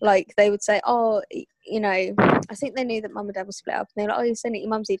work. Like, they would say, oh, you know, I think they knew that mum and dad were split up, and they were like, oh, you're sending it your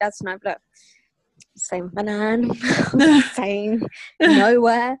mum's and your dad's tonight. But same with my nan. Same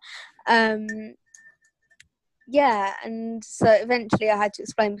nowhere. Yeah, and so eventually I had to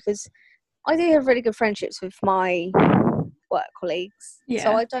explain, because I do have really good friendships with my work colleagues. Yeah.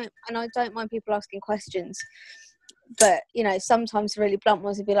 So I don't mind people asking questions. But, you know, sometimes really blunt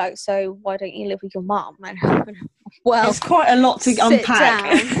ones would be like, so why don't you live with your mum? And my Well, it's quite a lot to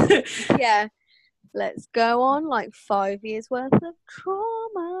unpack. Yeah. Let's go on, like 5 years worth of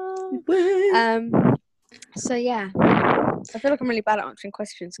trauma. So yeah, I feel like I'm really bad at answering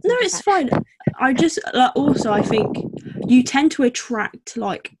questions. No, it's fine. I just also I think you tend to attract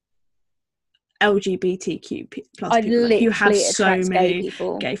like LGBTQ plus people. Like, you have so many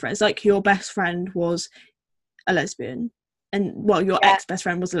gay friends. Like your best friend was a lesbian, and well, your ex-best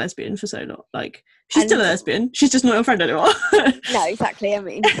friend was a lesbian for so long. Like she's still a lesbian. She's just not your friend anymore. No, exactly. I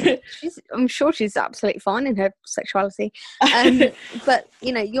mean, I'm sure she's absolutely fine in her sexuality. But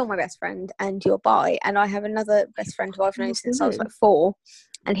you know, you're my best friend, and you're bi, and I have another best friend who I've known since I was like 4,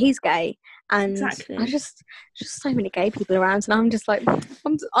 and he's gay. And I just so many gay people around, and I'm just like,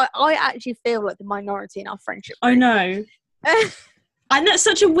 I actually feel like the minority in our friendship group. I know. And that's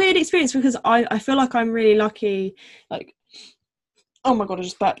such a weird experience because I feel like I'm really lucky. Like, oh my god, I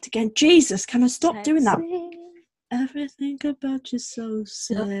just burped again. Jesus, can I stop doing that? Everything about you so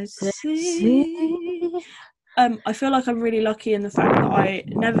sexy. I feel like I'm really lucky in the fact that I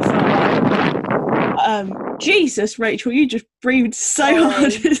never felt like Jesus, Rachel, you just breathed so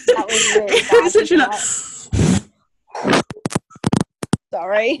hard. That was really bad. It was literally like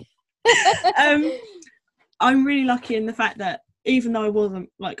sorry. I'm really lucky in the fact that even though I wasn't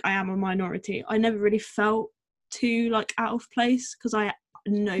like, I am a minority, I never really felt too like out of place because I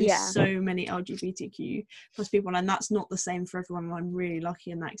know so many LGBTQ plus people, and that's not the same for everyone, and I'm really lucky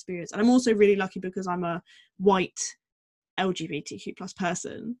in that experience. And I'm also really lucky because I'm a white LGBTQ plus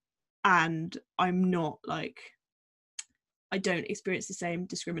person, and I'm not like, I don't experience the same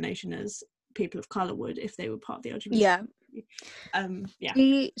discrimination as people of colour would if they were part of the LGBT.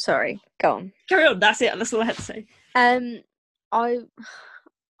 Sorry, go on. Carry on. That's it. That's all I had to say. I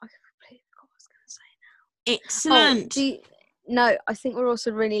completely forgot what I was going to say now. Excellent. No, I think we're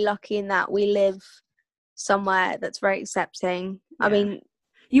also really lucky in that we live somewhere that's very accepting. I mean,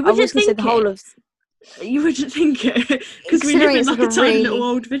 you wouldn't think the whole of. You wouldn't think it because we live in like a tiny little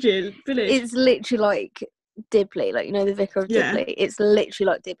old village. It's literally like Dibley, like, you know, the Vicar of Dibley. It's literally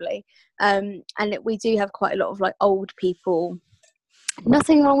like Dibley. And we do have quite a lot of like old people.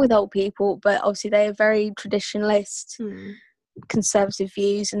 Nothing wrong with old people, but obviously they are very traditionalist, conservative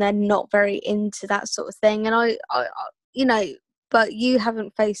views, and they're not very into that sort of thing. And I you know, but you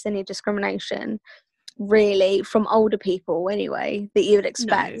haven't faced any discrimination really from older people anyway that you would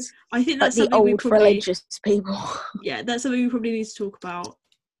expect. No, I think that's like the old religious people. Yeah, that's something we probably need to talk about,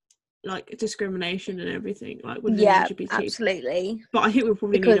 like discrimination and everything, like with the LGBT. Absolutely. But I think we'll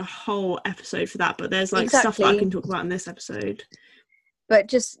probably need a whole episode for that. But there's like stuff that I can talk about in this episode. But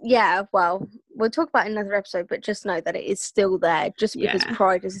just well, we'll talk about it in another episode. But just know that it is still there. Just because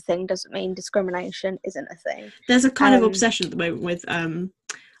pride is a thing doesn't mean discrimination isn't a thing. There's a kind of obsession at the moment with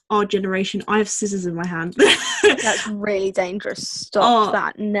our generation. I have scissors in my hand. That's really dangerous. Stop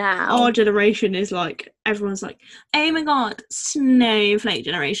that now. Our generation is like, everyone's like, oh my god, snowflake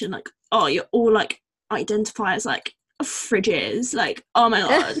generation. Like, oh, you're all like identify as like fridges. Like, oh my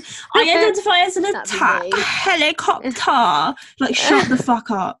god, I identify as an attack helicopter. Like, shut the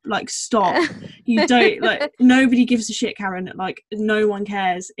fuck up. Like, stop. You don't, like, nobody gives a shit, Karen. Like, no one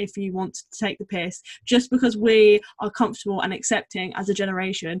cares if you want to take the piss. Just because we are comfortable and accepting as a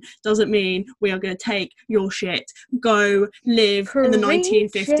generation doesn't mean we are going to take your shit. Go live in the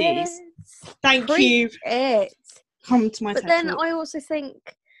 1950s. Thank you. Come to my But then I also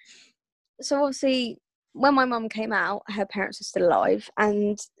think, so obviously when my mum came out, her parents were still alive,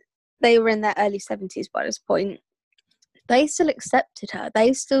 and they were in their early 70s by this point. They still accepted her.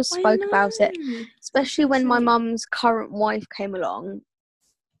 They still spoke about it, especially when my mum's current wife came along.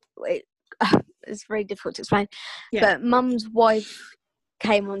 It's very difficult to explain, but mum's wife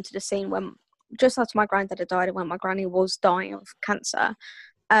came onto the scene when just after my granddad had died and when my granny was dying of cancer.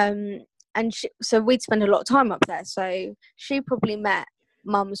 And so we'd spend a lot of time up there. So she probably met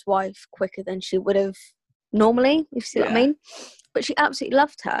mum's wife quicker than she would have normally, if you see what I mean. But she absolutely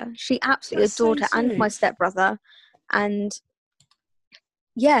loved her. She absolutely adored her and my stepbrother. And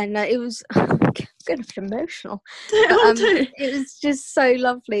it was getting emotional. But, it was just so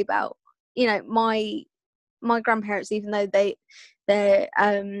lovely about, you know, my grandparents, even though they're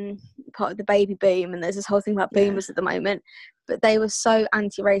part of the baby boom, and there's this whole thing about boomers at the moment, but they were so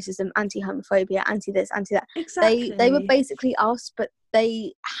anti-racism, anti-homophobia, anti-this, anti-that. Exactly. They were basically us, but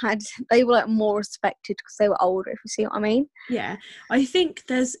they were like more respected because they were older, if you see what I mean. Yeah, I think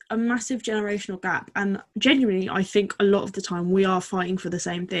there's a massive generational gap, and genuinely I think a lot of the time we are fighting for the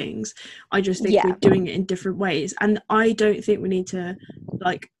same things. I just think we're doing it in different ways, and I don't think we need to,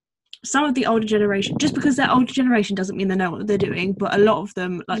 like, some of the older generation, just because they're older generation doesn't mean they know what they're doing, but a lot of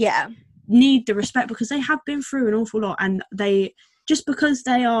them, like, need the respect, because they have been through an awful lot, and they, just because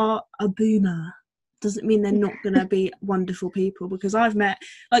they are a boomer doesn't mean they're not going to be wonderful people. Because I've met,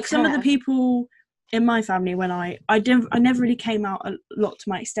 like, some of the people in my family, when I never really came out a lot to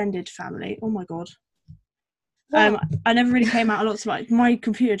my extended family. Oh my god. I never really came out a lot to my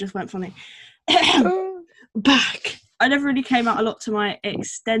computer just went funny. Back. I never really came out a lot to my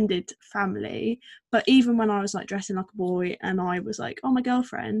extended family, but even when I was like dressing like a boy and I was like, oh, my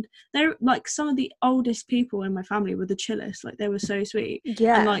girlfriend, they're like, some of the oldest people in my family were the chillest. Like, they were so sweet.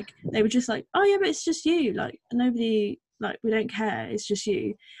 Yeah. And like, they were just like, oh yeah, but it's just you. Like, nobody, like, we don't care. It's just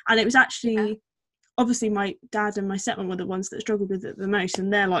you. And it was actually, obviously my dad and my stepmom were the ones that struggled with it the most,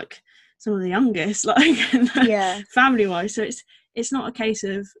 and they're like some of the youngest, like, family wise. So it's not a case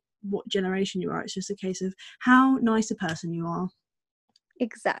of what generation you are, it's just a case of how nice a person you are.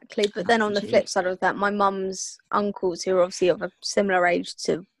 Exactly. But then on the flip side of that, my mum's uncles, who are obviously of a similar age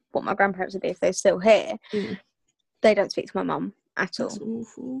to what my grandparents would be if they're still here, they don't speak to my mum at all. That's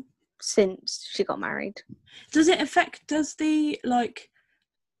awful. Since she got married. Does the like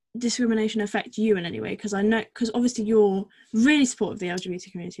discrimination affect you in any way? Because I know, because obviously you're really supportive of the LGBT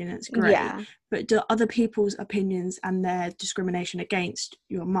community and it's great, but do other people's opinions and their discrimination against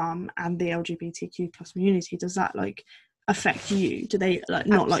your mum and the LGBTQ plus community, does that like affect you? Do they like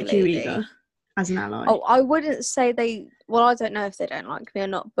not like you either as an ally? I wouldn't say I don't know if they don't like me or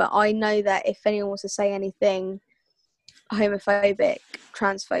not, but I know that if anyone was to say anything homophobic,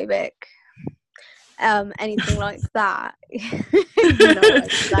 transphobic, anything like that,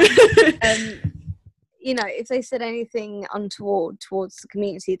 if they said anything untoward towards the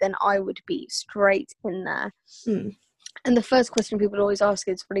community, then I would be straight in there. And the first question people always ask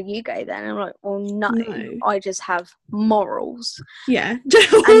is, what are you gay then? And I'm like, well, no. I just have morals. Yeah.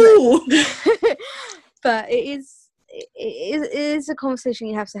 But it is a conversation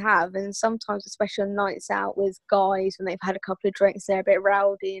you have to have, and sometimes, especially on nights out with guys, when they've had a couple of drinks, they're a bit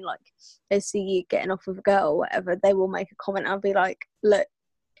rowdy, and like they see you getting off with a girl or whatever, they will make a comment. I'll be like, look,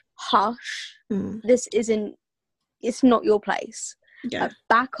 hush, it's not your place.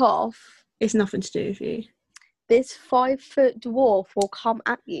 Back off. It's nothing to do with you. This 5-foot dwarf will come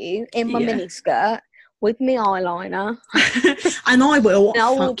at you in my miniskirt with me eyeliner, and I will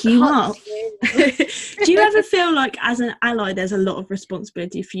fuck you up. Do you ever feel like, as an ally, there's a lot of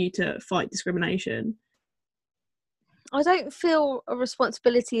responsibility for you to fight discrimination? I don't feel a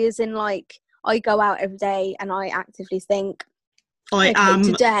responsibility as in like I go out every day and I actively think, I am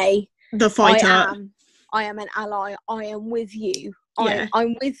today the fighter. I am an ally. I am with you.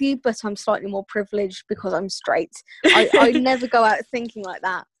 I'm with you, but I'm slightly more privileged because I'm straight. I never go out thinking like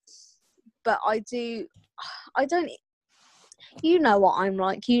that. But I don't, you know what I'm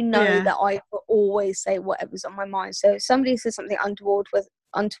like. You know that I will always say whatever's on my mind. So if somebody says something untoward,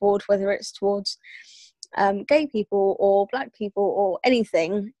 whether it's towards gay people or black people or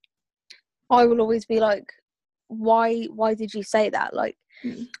anything, I will always be like, why did you say that? Like,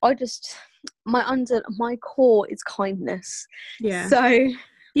 I just, my core is kindness. Yeah. So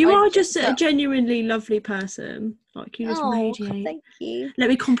you are just a genuinely lovely person. Like, you just radiate. Thank you. Let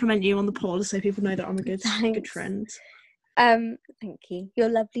me compliment you on the pod so people know that I'm a good friend. Thank you. You're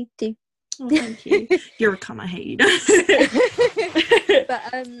lovely too. Oh, thank you. You're a cunt, I hate you.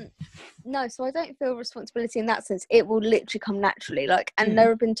 But no, so I don't feel responsibility in that sense. It will literally come naturally. Like, and there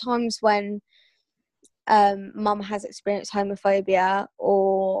have been times when mum has experienced homophobia,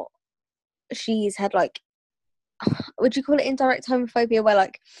 or she's had like, would you call it indirect homophobia, where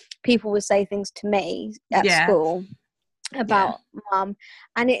like people would say things to me at school about mum,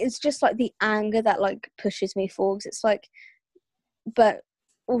 and it is just like the anger that like pushes me forwards. It's like, but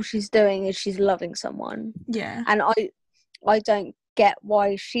all she's doing is she's loving someone, and I don't get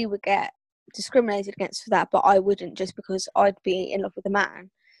why she would get discriminated against for that, but I wouldn't, just because I'd be in love with a man.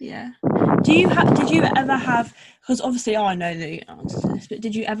 Did you ever have, because obviously I know the answer to this, but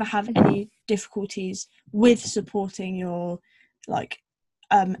did you ever have any difficulties with supporting your like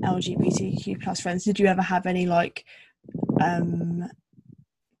LGBTQ plus friends? Did you ever have any like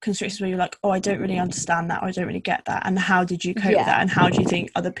constrictions where you're like, oh, I don't really understand that, or I don't really get that, and how did you cope with that, and how do you think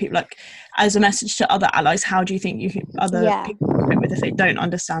other people, like, as a message to other allies, how do you think other people cope with if they don't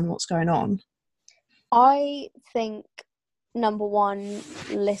understand what's going on? I think, number one,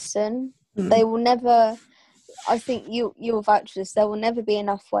 listen. They will never, I think you'll vouch for this, there will never be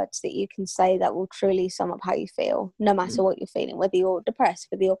enough words that you can say that will truly sum up how you feel, no matter what you're feeling, whether you're depressed,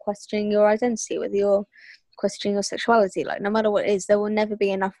 whether you're questioning your identity, whether you're questioning your sexuality. Like, no matter what it is, there will never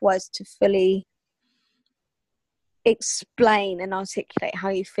be enough words to fully explain and articulate how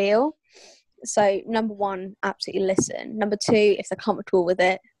you feel. So number one, absolutely listen. Number two, if they're comfortable with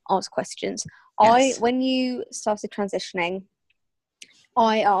it, ask questions. Yes. When you started transitioning,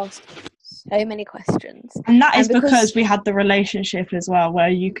 I asked so many questions. And that is because we had the relationship as well, where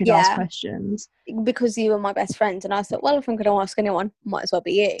you could ask questions. Because you were my best friend, and I thought, well, if I'm going to ask anyone, might as well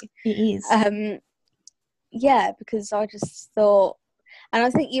be you. It is. Yeah, because I just thought, and I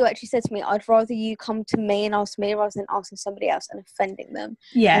think you actually said to me, I'd rather you come to me and ask me rather than asking somebody else and offending them.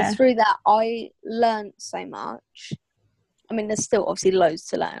 Yeah. And through that, I learned so much. I mean, there's still obviously loads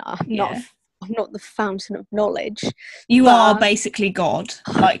to learn. I'm not the fountain of knowledge. You are basically God.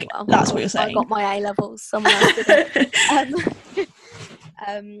 Like, well, that's what you're saying. I got my A-levels. Someone else did it.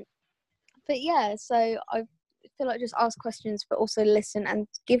 But yeah, so I feel like just ask questions, but also listen and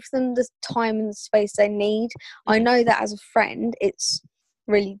give them the time and space they need. I know that as a friend, it's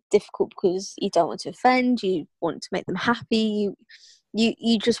really difficult because you don't want to offend. You want to make them happy.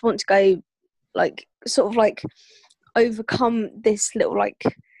 You just want to go, like, sort of like overcome this little like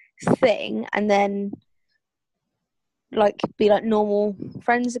thing and then like be like normal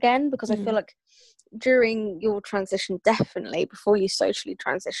friends again, because I feel like during your transition, definitely before you socially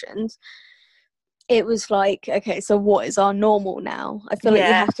transitioned, it was like, okay, so what is our normal now? I feel like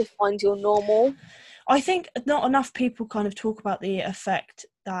you have to find your normal. I think not enough people kind of talk about the effect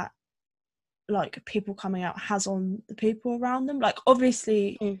that like people coming out has on the people around them. Like,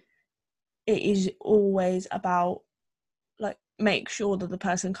 obviously it is always about like make sure that the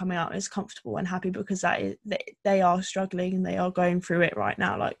person coming out is comfortable and happy, because that is they are struggling and they are going through it right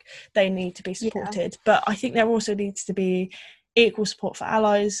now. Like, they need to be supported. But I think there also needs to be equal support for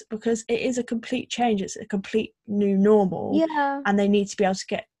allies, because it is a complete change. It's a complete new normal, and they need to be able to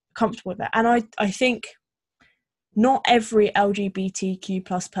get comfortable with that. And I think not every LGBTQ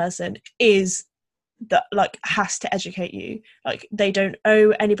plus person is that like has to educate you. Like, they don't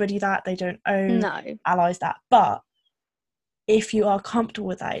owe anybody that, they don't owe allies that. But if you are comfortable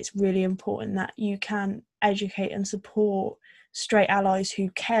with that, it's really important that you can educate and support straight allies who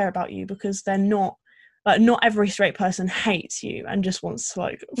care about you, because they're not like, not every straight person hates you and just wants to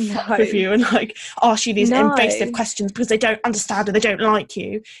like fuck with you and like ask you these invasive questions because they don't understand or they don't like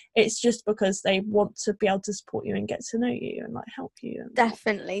you. It's just because they want to be able to support you and get to know you and like help you.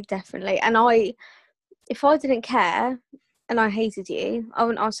 Definitely. And if I didn't care and I hated you, I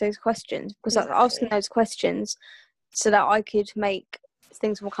wouldn't ask those questions, because I was asking those questions so that I could make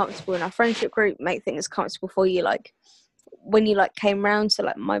things more comfortable in our friendship group, make things comfortable for you, like when you like came round, so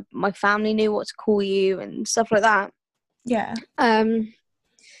like my family knew what to call you and stuff like that.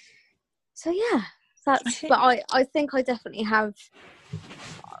 So yeah, but I think I definitely have,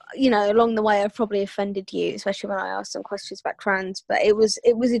 you know, along the way I've probably offended you, especially when I asked some questions about trans, but it was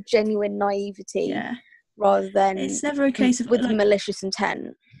a genuine naivety rather than it's never a case of with like, malicious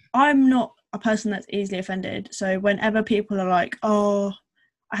intent. I'm not a person that's easily offended, so whenever people are like, oh,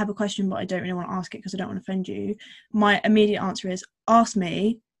 I have a question but I don't really want to ask it because I don't want to offend you, my immediate answer is ask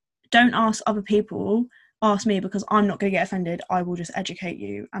me. Don't ask other people, ask me, because I'm not going to get offended. I will just educate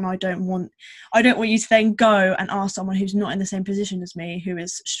you, and I don't want you to then go and ask someone who's not in the same position as me, who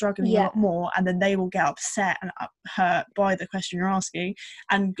is struggling a lot more, and then they will get upset and hurt by the question you're asking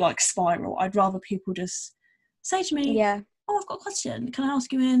and like spiral. I'd rather people just say to me, oh, I've got a question, can I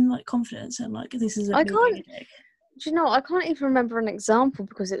ask you in like confidence, and like this is a do you know, I can't even remember an example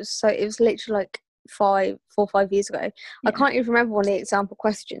because it was literally like 4 or 5 years ago. I can't even remember one of the example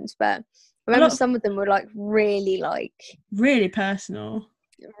questions, but I remember some of them were like really personal,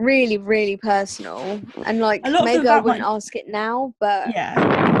 really personal, and like maybe I wouldn't ask it now, but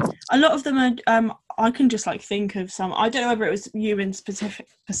a lot of them are I can just like think of some. I don't know whether it was you in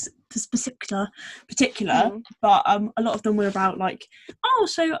particular, but a lot of them were about like, oh,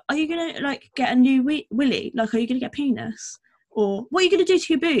 so are you gonna like get a new willy? Like, are you gonna get a penis? Or what are you gonna do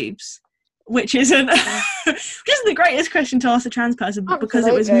to your boobs? Which isn't the greatest question to ask a trans person, but because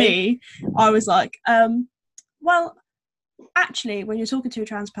it was me, I was like, well, actually, when you're talking to a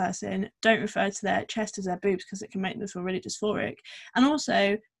trans person, don't refer to their chest as their boobs because it can make them feel really dysphoric, and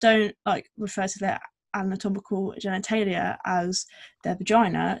also don't like refer to their anatomical genitalia as their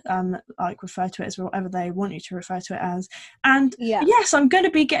vagina, like refer to it as whatever they want you to refer to it as. And yes, I'm going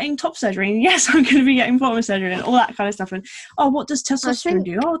to be getting top surgery, and yes, I'm going to be getting bottom surgery and all that kind of stuff, and oh, what does testosterone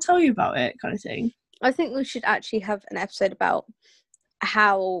do? I'll tell you about it, kind of thing. I think we should actually have an episode about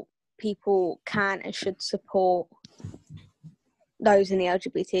how people can and should support those in the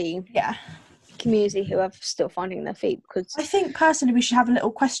LGBT community who are still finding their feet, because I think personally we should have a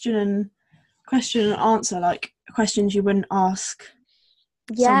little question and answer, like questions you wouldn't ask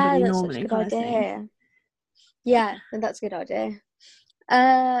somebody normally, kind of thing. Yeah, that's a good idea.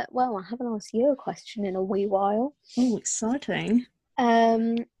 Well, I haven't asked you a question in a wee while. Oh, exciting.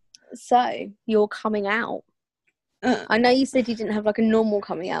 So you're coming out. I know you said you didn't have like a normal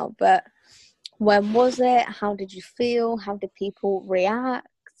coming out, but when was it? How did you feel? How did people react?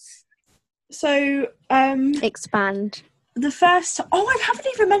 So, expand. The first... Oh, I haven't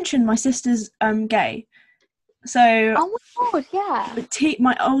even mentioned my sister's gay. So... Oh my god, yeah.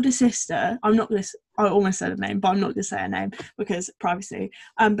 My older sister, I almost said her name, but I'm not going to say her name because privacy.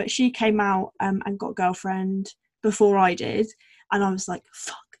 But she came out and got a girlfriend before I did. And I was like,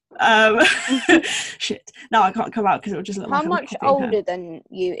 fuck. Shit. No, I can't come out because it would just look like... How much older than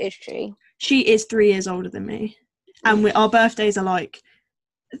you is she? She is 3 years older than me. And our birthdays are like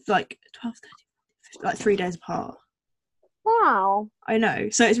 12, 13, like 3 days apart. Wow. I know.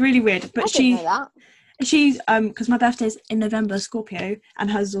 So it's really weird. But I didn't know that. She's because my birthday's in November, Scorpio,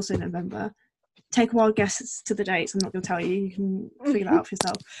 and hers is also in November. Take a wild guess to the dates. I'm not going to tell you. You can figure that out for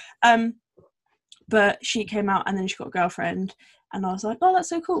yourself. But she came out and then she got a girlfriend, and I was like, oh, that's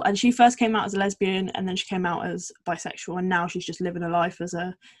so cool. And she first came out as a lesbian, and then she came out as bisexual, and now she's just living her life as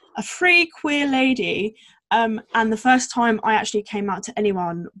a free queer lady. And the first time I actually came out to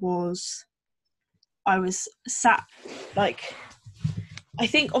anyone was I was sat like... I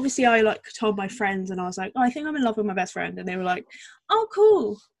think obviously I like told my friends and I was like, oh, I think I'm in love with my best friend, and they were like, oh,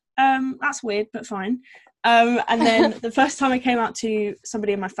 cool, that's weird but fine. And then the first time I came out to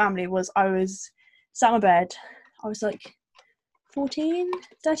somebody in my family was I was sat on my bed. I was like 13,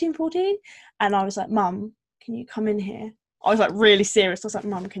 14, and I was like, Mum, can you come in here? I was like really serious. I was like,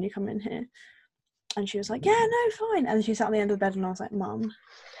 Mum, can you come in here? And she was like, yeah, no, fine. And then she sat on the end of the bed and I was like, Mum,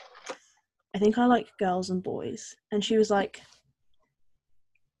 I think I like girls and boys. And she was like,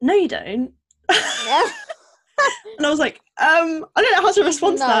 no, you don't. And I was like, I don't know how to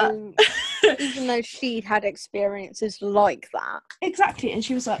respond to that. Even though she'd had experiences like that. Exactly. And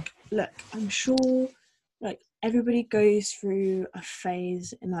she was like, look, I'm sure like everybody goes through a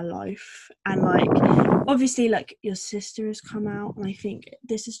phase in their life, and like obviously like your sister has come out, and I think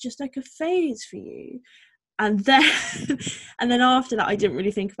this is just like a phase for you. And then after that I didn't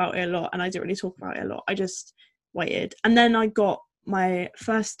really think about it a lot, and I didn't really talk about it a lot. I just waited, and then I got my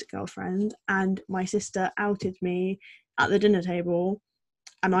first girlfriend, and my sister outed me at the dinner table,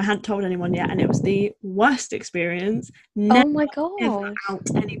 and I hadn't told anyone yet, and it was the worst experience. Oh my god! Never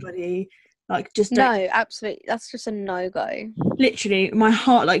out anybody. Like, just no, absolutely. That's just a no-go. Literally, my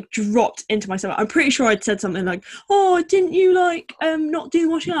heart like dropped into my stomach. I'm pretty sure I'd said something like, "Oh, didn't you like not do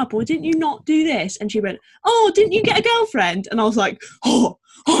washing up, or didn't you not do this?" And she went, "Oh, didn't you get a girlfriend?" And I was like, "Oh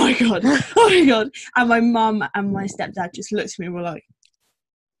my god, oh my god!" And my mum and my stepdad just looked at me and were like,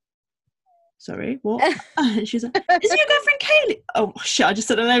 "Sorry, what?" And she's like, "Isn't your girlfriend Kaylee?" Oh shit! I just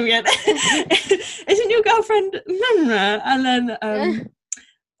said her name again. "Isn't your girlfriend?" And then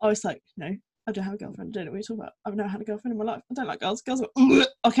I was like, "No, I don't have a girlfriend. I don't know what you're talking about. I've never had a girlfriend in my life. I don't like girls. Girls are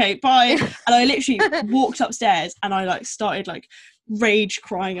okay, bye." And I literally walked upstairs and I like started like rage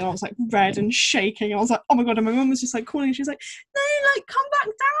crying, and I was like red and shaking. I was like, oh my god. And my mum was just like calling. She was like, "No, like come back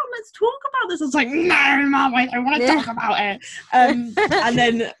down. Let's talk about this." I was like, "No, Mum, I don't want to talk about it." And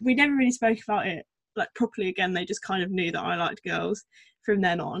then we never really spoke about it like properly again. They just kind of knew that I liked girls from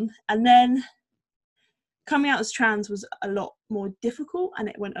then on. And then coming out as trans was a lot more difficult, and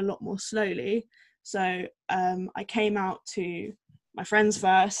it went a lot more slowly. So I came out to my friends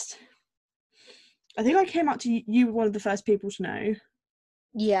first. I think I came out to you. You were one of the first people to know.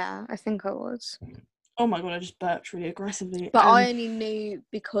 Yeah, I think I was. Oh my god, I just burped really aggressively. But I only knew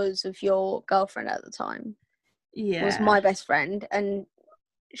because of your girlfriend at the time. Yeah. Was my best friend, and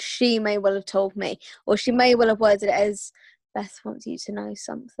she may well have told me, or she may well have worded it as, Beth wants you to know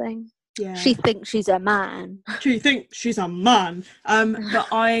something. Yeah. She thinks she's a man. She thinks she's a man. But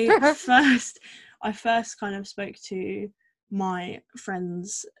I first kind of spoke to my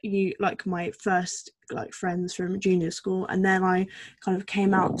friends, my first like friends from junior school, and then I kind of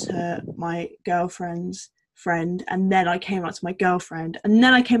came out to my girlfriend's friend, and then I came out to my girlfriend, and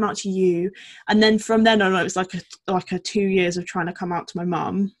then I came out to you, and then from then on it was like a 2 years of trying to come out to my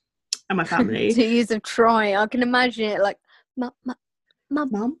mum and my family. 2 years of trying. I can imagine it like mum.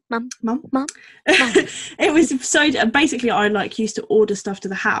 It was so basically I like used to order stuff to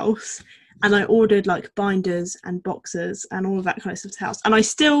the house, and I ordered like binders and boxes and all of that kind of stuff to the house, and I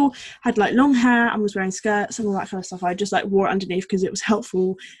still had like long hair and was wearing skirts and all that kind of stuff. I just like wore it underneath because it was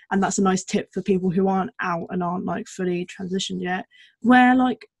helpful, and that's a nice tip for people who aren't out and aren't like fully transitioned yet. Wear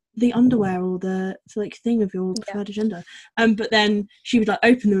like the underwear or the like thing of your preferred gender. But then she would like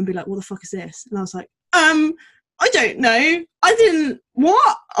open them and be like, "What the fuck is this?" And I was like, I don't know. I didn't.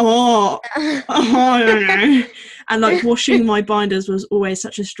 What? I don't know. And like washing my binders was always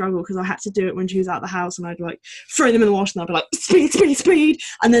such a struggle because I had to do it when she was out of the house, and I'd like throw them in the wash and I'd be like, speed, speed, speed.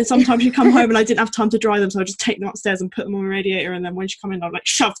 And then sometimes she'd come home and I didn't have time to dry them, so I'd just take them upstairs and put them on the radiator. And then when she come in, I'd like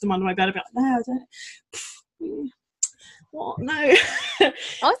shove them under my bed. I'd be like, no, I don't. What? No. I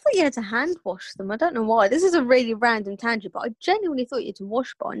thought you had to hand wash them. I don't know why. This is a really random tangent, but I genuinely thought you had to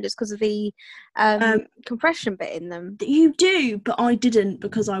wash binders because of the compression bit in them. You do, but I didn't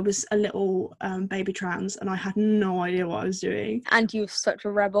because I was a little baby trans and I had no idea what I was doing. And you're such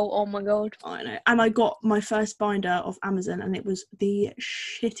a rebel. Oh my god. I know. And I got my first binder off Amazon and it was the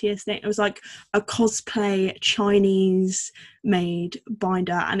shittiest thing. It was like a cosplay Chinese made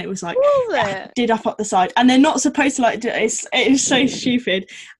binder, and it was like did up the side, and they're not supposed to like do it. It's so stupid.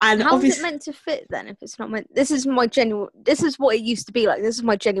 And how is it meant to fit then if it's not meant? This is what it used to be like. This is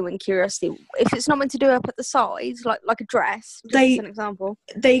my genuine curiosity. If it's not meant to do up at the sides like a dress, just as an example,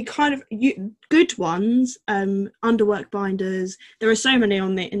 they kind of good ones, underwork binders, there are so many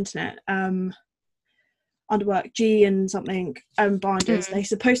on the internet, underwork G and something binders. They're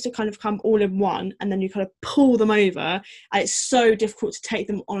supposed to kind of come all in one, and then you kind of pull them over, and it's so difficult to take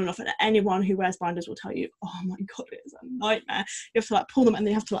them on and off, and anyone who wears binders will tell you, oh my god, it's a nightmare. You have to like pull them, and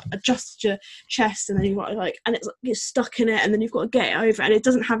then you have to like adjust your chest, and then you've got to like, and it's like you're stuck in it, and then you've got to get it over, and it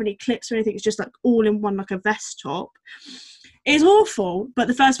doesn't have any clips or anything. It's just like all in one, like a vest top. It's awful, but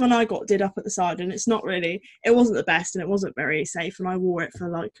the first one I got did up at the side, and it wasn't the best, and it wasn't very safe, and I wore it for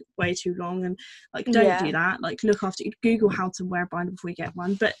like way too long, and like don't do that. Like look after, Google how to wear a binder before you get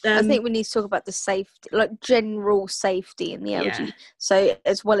one. But I think we need to talk about the safety, like general safety in the LG. So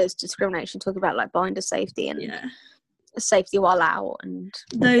as well as discrimination, talk about like binder safety and safety while out, and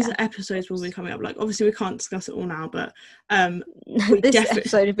those episodes will be coming up. Like obviously we can't discuss it all now, but this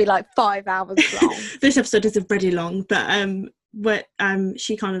episode would be like 5 hours long. This episode is already long, but where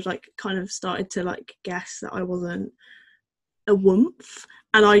she kind of started to like guess that I wasn't a wumph,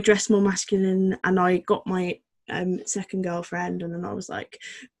 and I dressed more masculine, and I got my second girlfriend, and then I was like,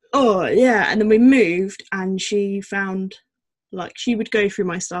 oh yeah, and then we moved, and she found, like, she would go through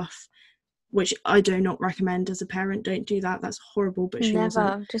my stuff, which I do not recommend as a parent. Don't do that. That's horrible. But she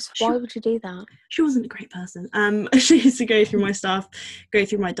never. Why would you do that? She wasn't a great person. She used to go through my stuff, go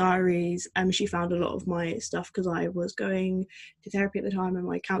through my diaries. She found a lot of my stuff because I was going to therapy at the time, and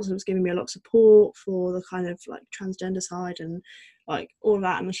my counsellor was giving me a lot of support for the kind of like transgender side and like all of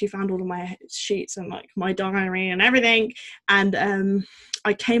that. And she found all of my sheets and like my diary and everything. And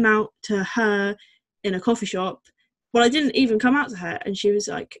I came out to her in a coffee shop. Well, I didn't even come out to her, and she was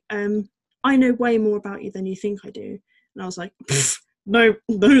like, I know way more about you than you think I do. And I was like, no,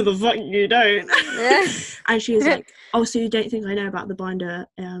 the fuck you don't. Yeah. And she was like, oh, so you don't think I know about the binder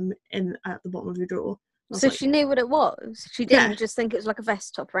at the bottom of your drawer? So like, she knew what it was? She didn't just think it was like a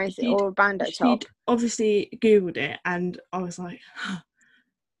vest top or anything, or a bandeau top? She'd obviously Googled it, and I was like,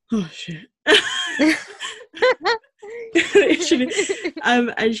 oh, shit.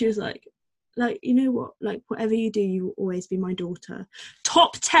 And she was like, you know what, like whatever you do, you will always be my daughter.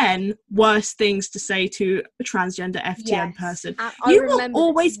 Top 10 worst things to say to a transgender FTM person. You will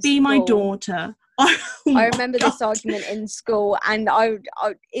always be my daughter. I remember this argument in school, and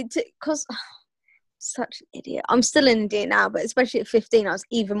because such an idiot. I'm still an idiot now, but especially at 15 I was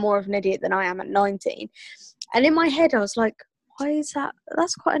even more of an idiot than I am at 19. And in my head I was like, why is that?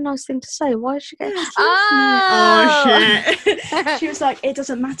 That's quite a nice thing to say. Why is she going? Oh shit! She was like, "It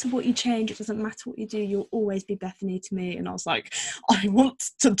doesn't matter what you change. It doesn't matter what you do. You'll always be Bethany to me." And I was like, "I want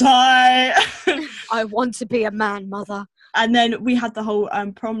to die. I want to be a man, mother." And then we had the whole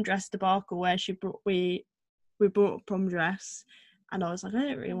prom dress debacle where we brought a prom dress. And I was like, I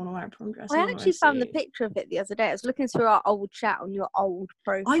don't really want to wear a prom dress. I actually found the picture of it the other day. I was looking through our old chat on your old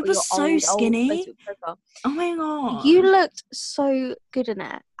profile. I was so skinny. Oh my god. You looked so good in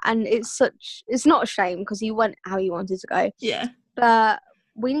it. And it's not a shame because you went how you wanted to go. Yeah. But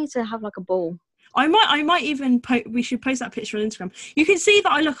we need to have like a ball. I might even we should post that picture on Instagram. You can see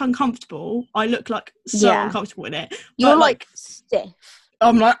that I look uncomfortable. I look like so uncomfortable in it. You're like stiff.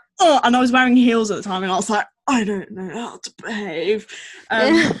 I'm like, oh, and I was wearing heels at the time, and I was like, I don't know how to behave.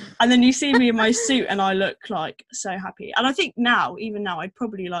 And then you see me in my suit, and I look like so happy. And I think even now, I'd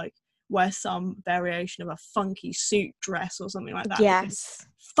probably like wear some variation of a funky suit dress or something like that. Yes.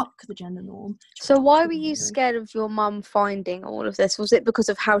 Fuck the gender norm. So why were you scared of your mum finding all of this? Was it because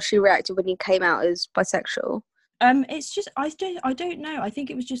of how she reacted when you came out as bisexual? It's just I don't know. I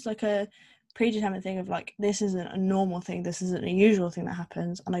think it was just like a predetermined thing of like, this isn't a normal thing, this isn't a usual thing that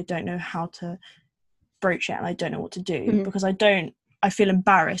happens, and I don't know how to broach it, and I don't know what to do because I don't I feel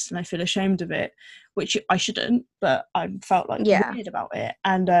embarrassed and I feel ashamed of it, which I shouldn't, but I felt like weird about it.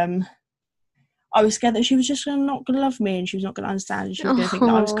 And I was scared that she was just not going to love me and she was not going to understand and she was going to think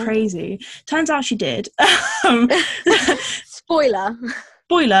that I was crazy. Turns out she did. Spoiler,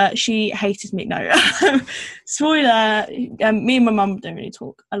 she hated me. No. Spoiler, me and my mum don't really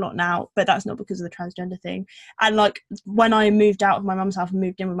talk a lot now, but that's not because of the transgender thing. And like when I moved out of my mum's house and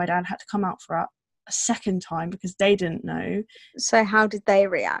moved in with my dad, I had to come out for a second time because they didn't know. So how did they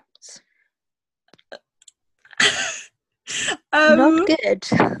react? Not good.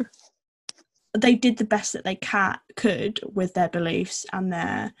 They did the best that they could with their beliefs and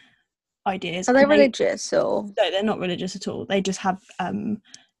their ideas. Are they religious or? No, they're not religious at all. They just have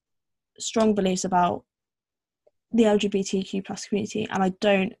strong beliefs about the LGBTQ plus community, and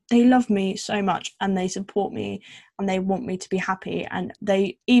they love me so much and they support me and they want me to be happy, and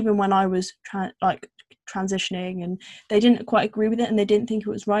they, even when I was transitioning and they didn't quite agree with it and they didn't think it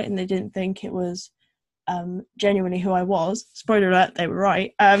was right and they didn't think it was genuinely who I was, spoiler alert, they were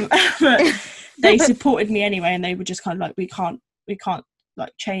right, but they supported me anyway, and they were just kind of like, we can't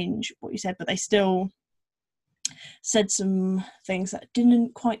like change what you said, but they still said some things that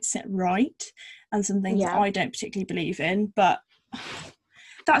didn't quite sit right and some things that I don't particularly believe in. But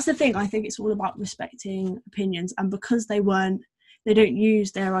that's the thing, I think it's all about respecting opinions, and because they don't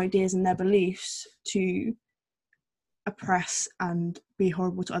use their ideas and their beliefs to oppress and be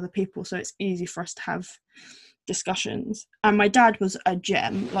horrible to other people, so it's easy for us to have discussions. And my dad was a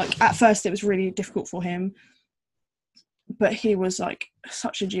gem. Like at first it was really difficult for him, but he was like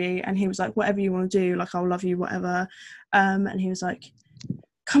such a G, and he was like, whatever you want to do, like I'll love you, whatever. And he was like,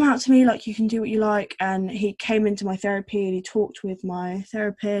 come out to me, like you can do what you like. And he came into my therapy and he talked with my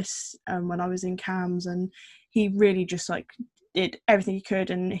therapist when I was in CAMHS, and he really just like did everything he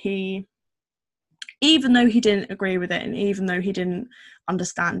could. And he, even though he didn't agree with it and even though he didn't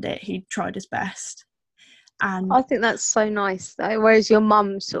understand it, he tried his best. And I think that's so nice though, whereas your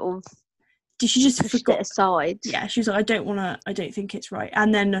mum sort of she just forgot it aside. Yeah, she was like, I don't think it's right.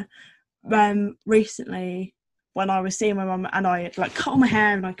 And then recently when I was seeing my mum and I had like cut all my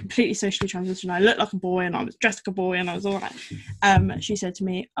hair and I completely socially transitioned, I looked like a boy and I was dressed like a boy and I was all right, she said to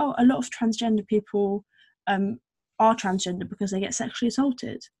me, oh, a lot of transgender people are transgender because they get sexually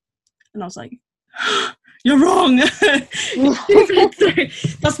assaulted. And I was like, you're wrong. That's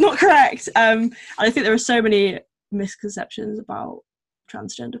not correct. And I think there are so many misconceptions about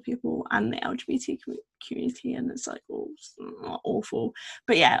transgender people and the LGBT community, and it's like awful.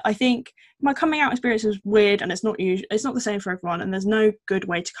 But yeah, I think my coming out experience was weird, and it's not the same for everyone, and there's no good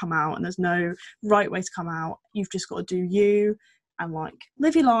way to come out and there's no right way to come out. You've just got to do you and like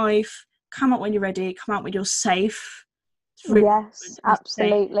live your life, come out when you're ready, come out when you're safe. Really yes,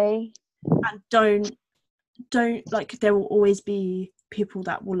 absolutely. And don't like, there will always be people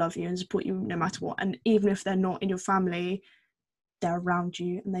that will love you and support you no matter what, and even if they're not in your family, they're around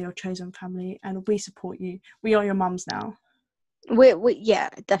you and they're your chosen family, and we support you. We are your mums now. We yeah,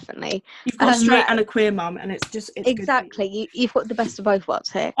 definitely. You've got a straight and a queer mum, and it's exactly you've got the best of both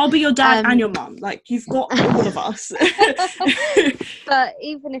worlds here. I'll be your dad and your mum, like you've got all of us. But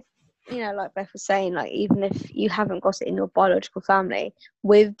even if, you know, like Beth was saying, like even if you haven't got it in your biological family,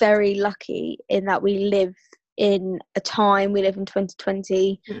 we're very lucky in that we live in a time, we live in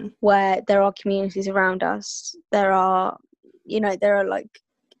 2020 where there are communities around us, there are like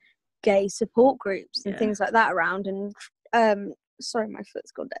gay support groups and things like that around. And sorry, my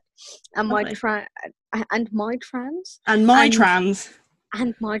foot's gone dead. And my trans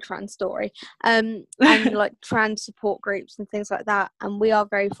story, and like trans support groups and things like that. And we are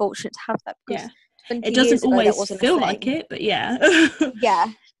very fortunate to have that, because it doesn't always feel like it, but yeah.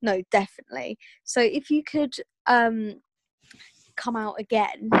 No, definitely. So if you could come out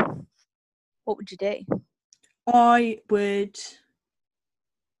again, what would you do? I would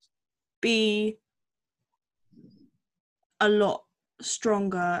be a lot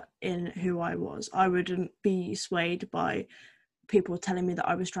stronger in who I was. I wouldn't be swayed by people telling me that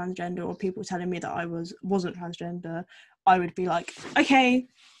I was transgender or people telling me that I wasn't transgender. I would be like, okay,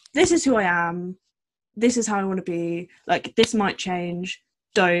 this is who I am, this is how I want to be, like this might change,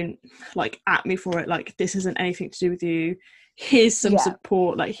 don't like at me for it, like this isn't anything to do with you, here's some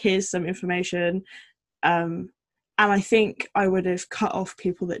support, like here's some information. And I think I would have cut off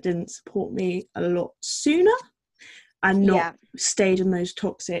people that didn't support me a lot sooner and not stayed in those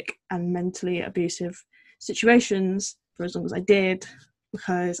toxic and mentally abusive situations for as long as I did,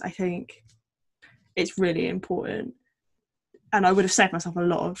 because I think it's really important. And I would have saved myself a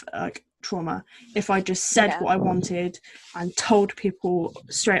lot of like trauma if I just said what I wanted and told people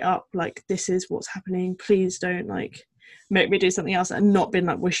straight up, like, this is what's happening, please don't like make me do something else and not been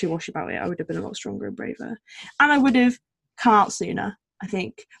like wishy-washy about it, I would have been a lot stronger and braver, and I would have come out sooner, I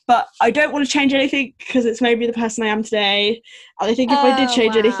think. But I don't want to change anything because it's made me the person I am today. And I think if I did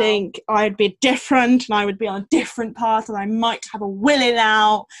change anything, I'd be different and I would be on a different path and I might have a willing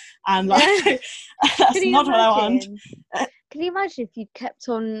out. And like, that's not what I want. Can you imagine if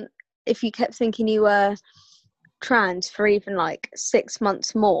you kept thinking you were trans for even like 6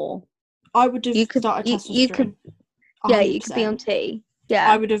 months more? I would have started testosterone. You could be on T.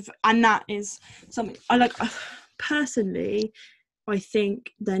 Yeah. I would have, and that is something I like. Personally, I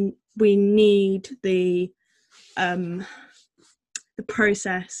think then we need the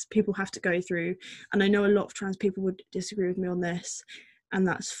process people have to go through, and I know a lot of trans people would disagree with me on this, and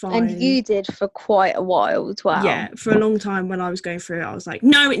that's fine. And you did for quite a while as well. Yeah, for a long time when I was going through it, I was like,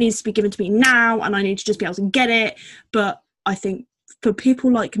 no, it needs to be given to me now, and I need to just be able to get it. But I think for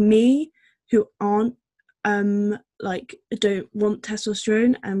people like me who aren't like don't want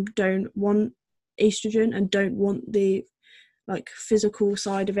testosterone and don't want estrogen and don't want the like physical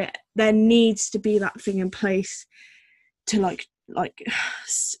side of it, there needs to be that thing in place to like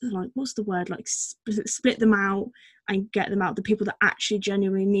what's the word, like split them out and get them out, the people that actually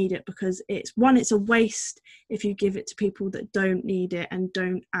genuinely need it, because it's a waste if you give it to people that don't need it and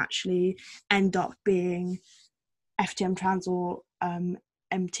don't actually end up being FTM trans or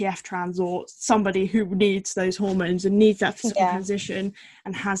MTF trans or somebody who needs those hormones and needs that physical transition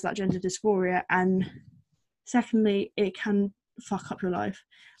and has that gender dysphoria. And secondly, it can fuck up your life.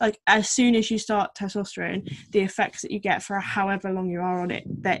 Like, as soon as you start testosterone, the effects that you get for however long you are on it,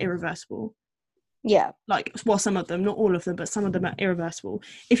 they're irreversible. Yeah. Like, well, some of them, not all of them, but some of them are irreversible.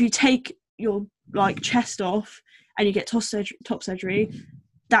 If you take your like chest off and you get top surgery,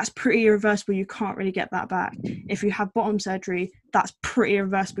 that's pretty irreversible. You can't really get that back. If you have bottom surgery, that's pretty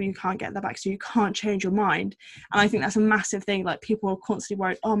irreversible. You can't get that back. So you can't change your mind. And I think that's a massive thing. Like, people are constantly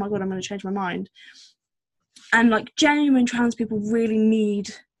worried, oh my God, I'm going to change my mind. And like, genuine trans people really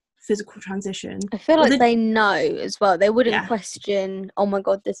need physical transition. I feel like they know as well. They wouldn't question, oh my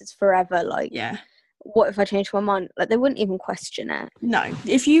God, this is forever. Like, what if I change my mind? Like, they wouldn't even question it. No.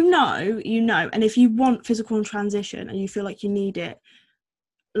 If you know, you know. And if you want physical transition and you feel like you need it,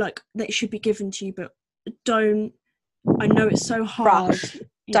 like, that should be given to you, but don't. I know it's so hard.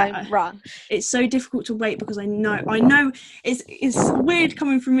 Don't rush. It's so difficult to wait because I know it's weird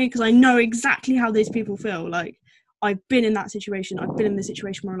coming from me because I know exactly how these people feel. Like, I've been in that situation. I've been in the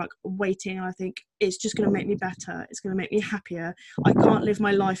situation where I'm like waiting and I think it's just going to make me better. It's going to make me happier. I can't live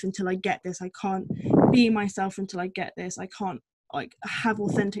my life until I get this. I can't be myself until I get this. I can't like have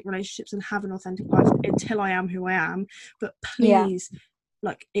authentic relationships and have an authentic life until I am who I am. But please,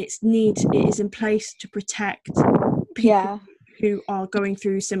 like, it is in place to protect people who are going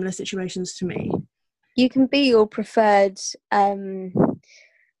through similar situations to me. You can be your preferred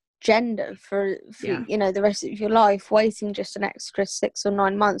gender for you know, the rest of your life. Waiting just an extra 6 or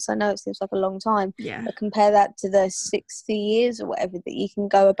 9 months, I know it seems like a long time, but compare that to the 60 years or whatever that you can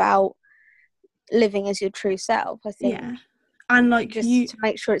go about living as your true self. I think and like, just to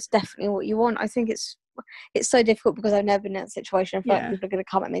make sure it's definitely what you want. I think it's so difficult because I've never been in that situation. I feel like people are going to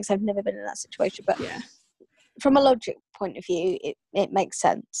come at me because I've never been in that situation, but from a logic point of view, it makes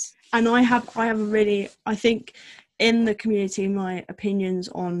sense. And I think in the community, my opinions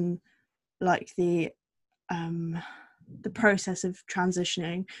on like the process of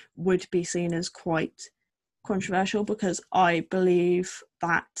transitioning would be seen as quite controversial, because I believe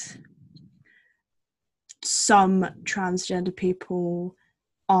that some transgender people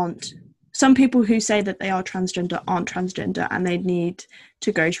some people who say that they are transgender aren't transgender, and they need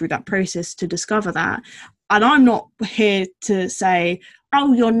to go through that process to discover that. And I'm not here to say,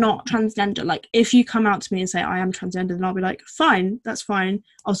 oh, you're not transgender. Like, if you come out to me and say I am transgender, then I'll be like, fine, that's fine.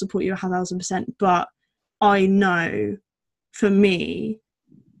 I'll support you 1,000%. But I know, for me,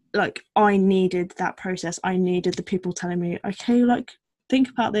 like, I needed that process. I needed the people telling me, okay, like, think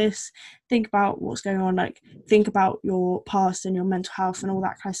about this, think about what's going on, like, think about your past and your mental health and all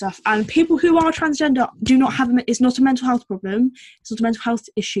that kind of stuff. And people who are transgender do not have it's not a mental health problem, it's not a mental health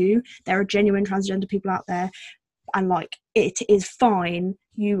issue. There are genuine transgender people out there, and like, it is fine.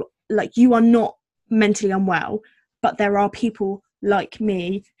 You are not mentally unwell, but there are people like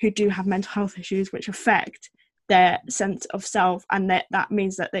me who do have mental health issues which affect their sense of self, and that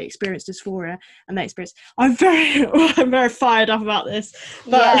means that they experience dysphoria and they experience. I'm very fired up about this,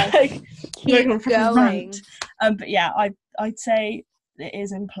 but keep going. But yeah, I'd say it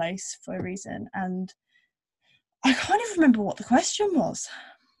is in place for a reason, and I can't even remember what the question was.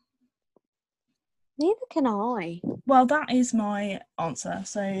 Neither can I. Well, that is my answer.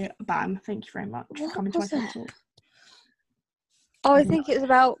 So, bam! Thank you very much for coming to my TED Talk. I think it was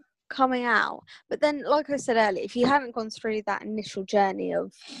about coming out. But then, like I said earlier, if you hadn't gone through that initial journey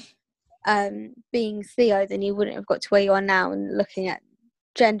of being Theo, then you wouldn't have got to where you are now and looking at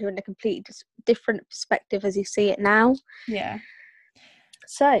gender in a completely different perspective as you see it now. Yeah.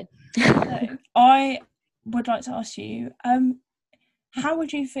 So I would like to ask you, how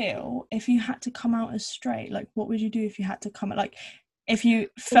would you feel if you had to come out as straight? Like, what would you do if you had to come out? Like, if you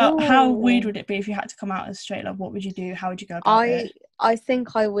felt, how weird would it be if you had to come out as straight? Like, what would you do? How would you go about it? I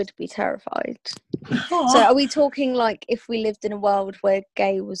think I would be terrified. So are we talking like if we lived in a world where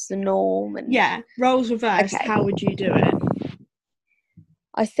gay was the norm? And yeah, roles reversed, okay. How would you do it?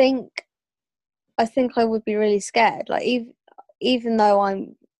 I think I would be really scared. Like, even though I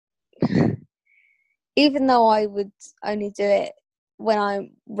would only do it when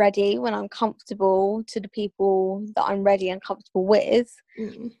I'm ready, when I'm comfortable to the people that I'm ready and comfortable with,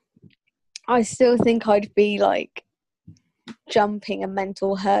 I still think I'd be like jumping a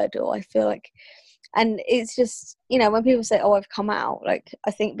mental hurdle. I feel like, and it's just, you know, when people say, oh, I've come out, like,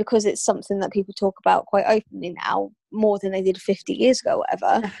 I think because it's something that people talk about quite openly now, more than they did 50 years ago,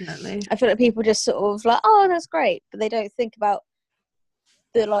 whatever. Definitely. I feel like people just sort of like, oh, that's great, but they don't think about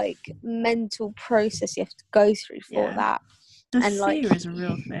the like mental process you have to go through for that. The and fear is a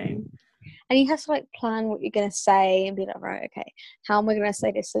real thing. And you have to like plan what you're going to say and be like, right, okay, how am I going to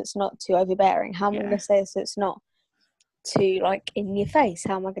say this so it's not too overbearing? How am I going to say this so it's not too like in your face?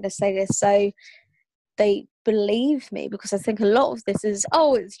 How am I going to say this so they believe me? Because I think a lot of this is,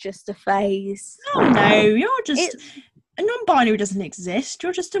 oh, it's just a phase. Oh no, you're just a non-binary doesn't exist.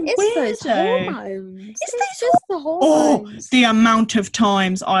 You're just a weirdo. Those hormones. It's just the hormones. Oh, the amount of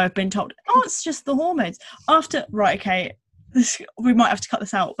times I have been told, oh, it's just the hormones. After, right, okay, we might have to cut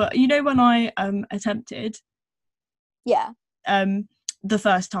this out, but you know when I attempted the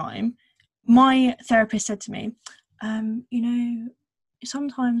first time, my therapist said to me, you know,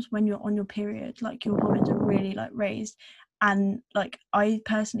 sometimes when you're on your period, like your hormones are really like raised, and like I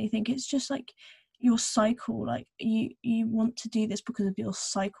personally think it's just like your cycle, like you want to do this because of your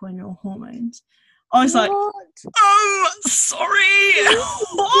cycle and your hormones. I was like, oh, sorry.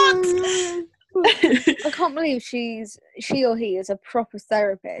 What? I can't believe she or he is a proper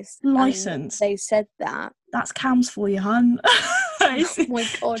therapist. Licensed. They said that. That's CAMS for you, hun. Oh my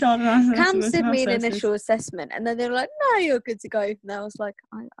god. CAMS did me an initial assessment and then they were like, no, you're good to go. And I was like,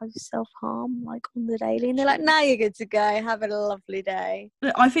 I self-harm like on the daily. And they're like, no, you're good to go. Have a lovely day.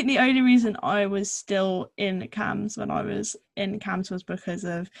 I think the only reason I was still in CAMS when I was in CAMS was because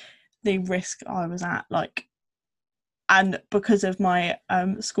of the risk I was at, like, and because of my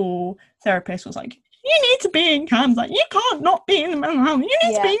school therapist was like, you need to be in CAMS, like you can't not be in the mental health, you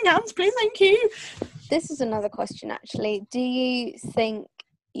need to be in CAMS, please, thank you. This is another question actually. Do you think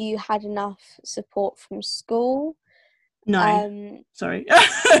you had enough support from school? No. Sorry.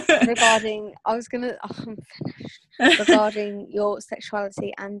 regarding regarding your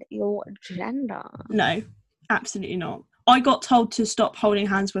sexuality and your gender? No, absolutely not. I got told to stop holding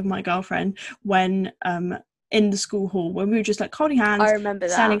hands with my girlfriend when in the school hall, when we were just like holding hands, I remember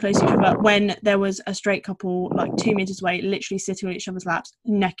that, standing close to each other, when there was a straight couple like 2 meters away, literally sitting on each other's laps,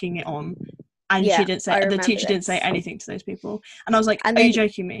 necking it on, and she didn't say, the teacher didn't say anything to those people, and I was like, are you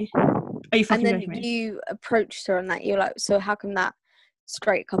joking me? Are you fucking joking me? And then you approached her on that. You're like, so how come that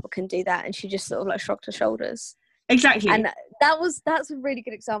straight couple can do that? And she just sort of like shrugged her shoulders. Exactly. And that's a really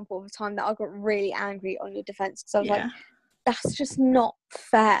good example of a time that I got really angry on your defense, because I was like, that's just not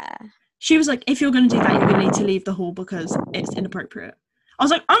fair. She was like, if you're going to do that, you're going to need to leave the hall because it's inappropriate. I was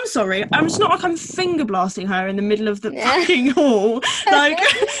like, I'm sorry. It's not like I'm finger blasting her in the middle of the fucking hall. Like,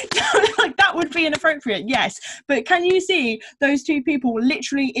 like, that would be inappropriate, yes. But can you see those two people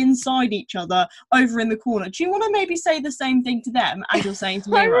literally inside each other over in the corner? Do you want to maybe say the same thing to them as you're saying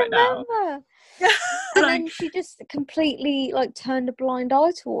to me right now? And then she just completely like turned a blind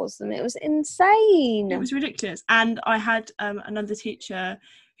eye towards them. It was insane. It was ridiculous. And I had another teacher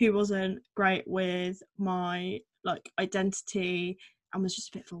who wasn't great with my like identity and was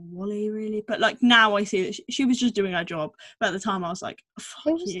just a bit of a wally, really. But like now I see that she was just doing her job. But at the time I was like,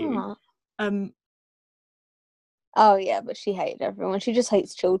 fuck you. Oh yeah, but she hated everyone. She just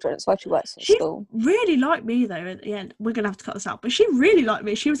hates children. That's why she works in school. She really liked me though at the end. We're gonna have to cut this out. But she really liked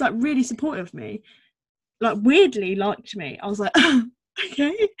me. She was like really supportive of me. Like weirdly liked me. I was like,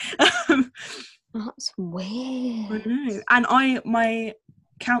 okay. That's weird. I know. And my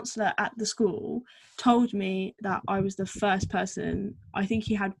counsellor at the school told me that I was the first person, I think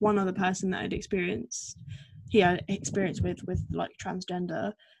he had one other person that had experience with like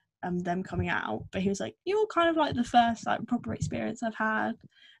transgender, them coming out, but he was like, you're kind of like the first like proper experience I've had.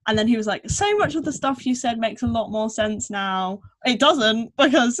 And then he was like, so much of the stuff you said makes a lot more sense now. It doesn't,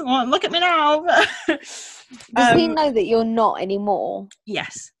 because, well, look at me now. Does he know that you're not anymore?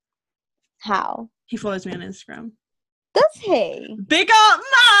 Yes. How? He follows me on Instagram. Does he? Big up,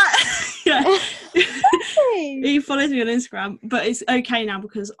 Matt! Yeah. He follows me on Instagram, but it's okay now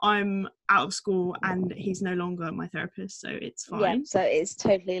because I'm out of school and he's no longer my therapist, so it's fine. Yeah, so it's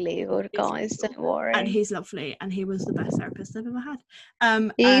totally legal, guys, don't worry. And he's lovely, and he was the best therapist I've ever had.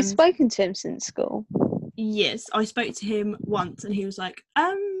 You've spoken to him since school? Yes, I spoke to him once, and he was like,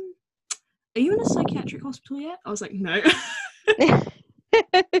 are you in a psychiatric hospital yet? I was like, no.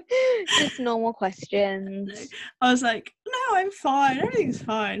 Just normal questions. No. I was like, no, I'm fine, everything's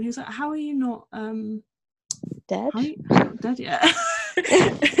fine. He was like, how are you not dead? I'm not dead yet.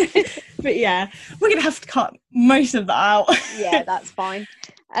 But yeah, we're gonna have to cut most of that out. Yeah, that's fine.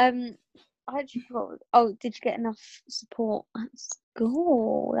 I actually thought, did you get enough support at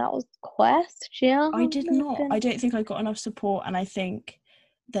school? That was the question. I did not. I don't think I got enough support, and I think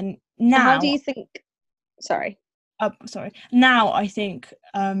then now. How do you think? Sorry. Now I think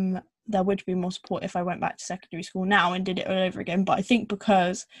there would be more support if I went back to secondary school now and did it all over again. But I think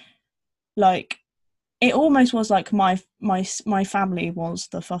because, like, it almost was like my family was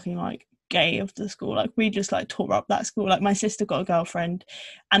the fucking like gay of the school. Like, we just like tore up that school. Like, my sister got a girlfriend,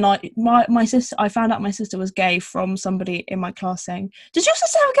 and my sister, I found out my sister was gay from somebody in my class saying, "Does your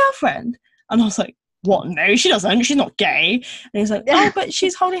sister have a girlfriend?" And I was like, what? No, she doesn't. She's not gay. And he's like, oh, but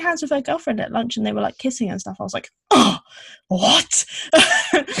she's holding hands with her girlfriend at lunch, and they were like kissing and stuff. I was like, oh, what? So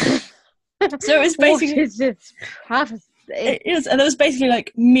it was basically it is, and it was basically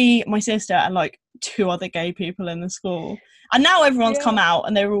like me, my sister, and like 2 other gay people in the school. And now everyone's come out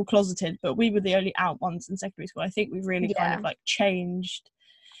and they're all closeted, but we were the only out ones in secondary school. I think we really kind of like changed.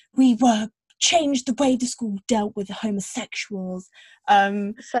 We changed the way the school dealt with the homosexuals.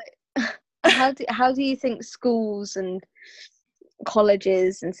 How do you think schools and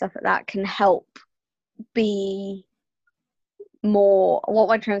colleges and stuff like that can help be more, what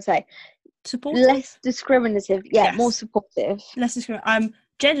am I trying to say? Supportive? Less discriminative. Yeah, yes. More supportive. Less discriminative.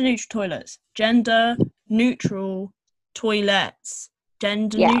 Gender neutral toilets.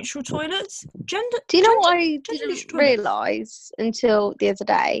 Gender neutral toilets. Gender neutral toilets. Do you know what I didn't realise until the other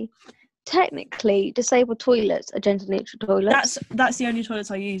day? Technically, disabled toilets are gender neutral toilets. That's the only toilets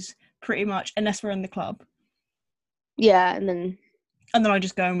I use, pretty much, unless we're in the club. Yeah, and then I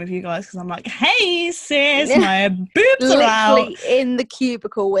just go in with you guys because I'm like, hey sis, my boobs are out. In the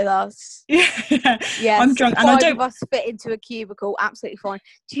cubicle with us. Yeah, I'm drunk, and I don't. 5 of us fit into a cubicle, absolutely fine.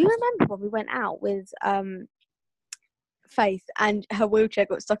 Do you remember when we went out with Faith and her wheelchair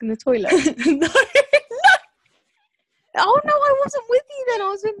got stuck in the toilet? No. Oh no, I wasn't with you then. I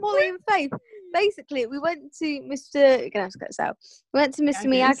was with Molly and Faith. Basically, we went to Mr. You're gonna have to cut this out. We went to Mr.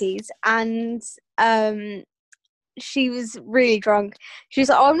 Miyagi's, and she was really drunk. She was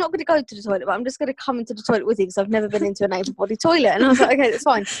like, "Oh, I'm not going to go to the toilet, but I'm just going to come into the toilet with you because I've never been into an able-bodied toilet." And I was like, "Okay, that's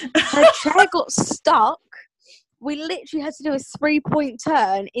fine." Her chair got stuck. We literally had to do a 3-point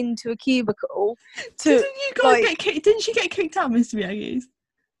turn into a cubicle. Didn't she get kicked out, Mr. Miyagi's?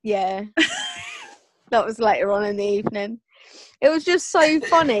 Yeah. That was later on in the evening. It was just so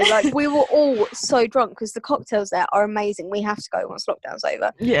funny. Like, we were all so drunk because the cocktails there are amazing. We have to go once lockdown's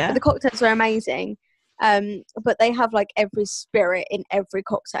over. Yeah. But the cocktails were amazing. But they have like every spirit in every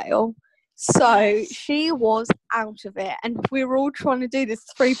cocktail. So she was out of it, and we were all trying to do this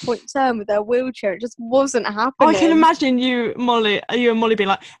 3-point turn with her wheelchair. It just wasn't happening. I can imagine you and Molly being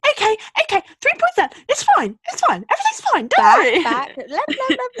like, okay, 3-point turn, it's fine, everything's fine, don't worry. Back, left,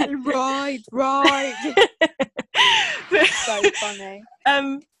 right. So funny.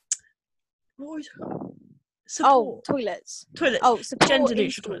 What was support? Oh, toilets. Oh, support. Gender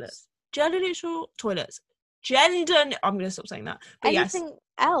neutral toilets. Gender neutral toilets. I'm going to stop saying that. But anything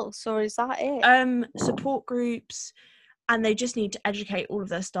else, or is that it? Support groups, and they just need to educate all of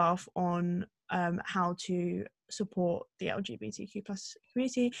their staff on how to support the LGBTQ plus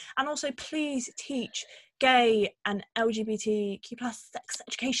community, and also please teach gay and LGBTQ plus sex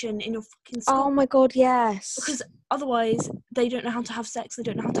education in your fucking school. Oh my god, yes. Because otherwise they don't know how to have sex, they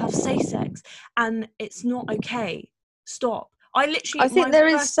don't know how to have safe sex, and it's not okay. Stop. I think there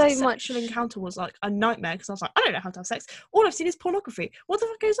is so much. Sexual encounter was like a nightmare because I was like, I don't know how to have sex. All I've seen is pornography. What the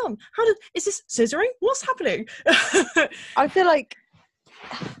fuck goes on? Is this scissoring? What's happening? I feel like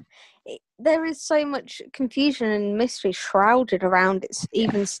there is so much confusion and mystery shrouded around it.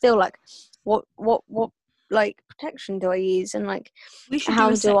 Even still, like, what like protection do I use, and like, we should do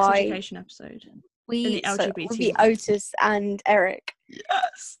a sex education episode. With Otis and Eric.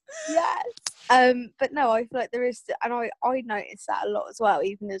 Yes. But no, I feel like there is, and I notice that a lot as well,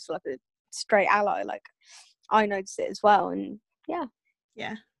 even as like a straight ally, like I notice it as well, and yeah,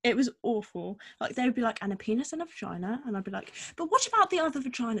 it was awful. Like they would be like, and a penis and a vagina, and I'd be like, but what about the other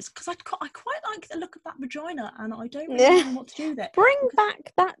vaginas? Because I quite like the look of that vagina, and I don't really know what to do with it. Bring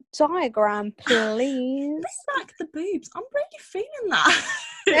back that diagram, please. Bring back the boobs. I'm really feeling that.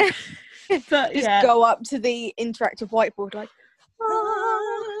 But just go up to the interactive whiteboard like.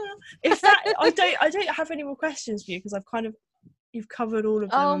 If that, I don't have any more questions for you because you've covered all of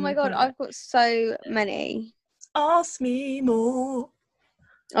them. Oh my god, I've got so many. Ask me more.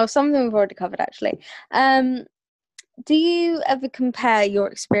 Oh, some of them we've already covered actually. Do you ever compare your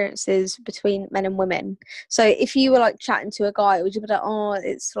experiences between men and women? So if you were like chatting to a guy, would you be like, oh,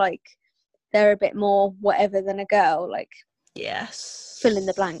 it's like they're a bit more whatever than a girl? Like, yes, fill in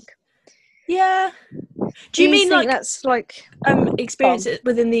the blank. Yeah. Do you mean think like that's like experiences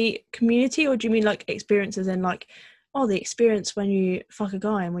within the community, or do you mean like experiences in like, oh, the experience when you fuck a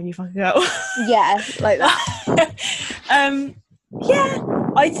guy and when you fuck a girl? Yeah, like that. Yeah,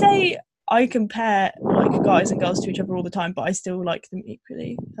 I'd say I compare like guys and girls to each other all the time, but I still like them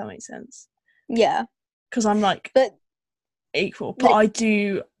equally, if that makes sense. Yeah. Because I'm like equal. But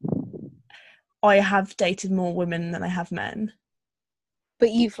I have dated more women than I have men.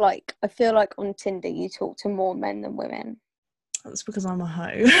 But you've like, I feel like on Tinder you talk to more men than women. That's because I'm a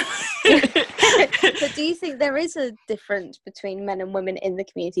hoe. But do you think there is a difference between men and women in the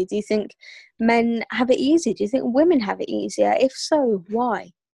community? Do you think men have it easy? Do you think women have it easier? If so,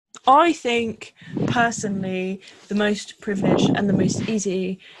 why? I think personally the most privileged and the most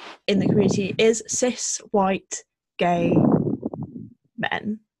easy in the community is cis, white, gay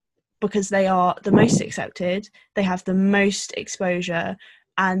men, because they are the most accepted, they have the most exposure,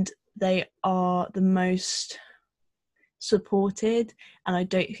 and they are the most supported, and I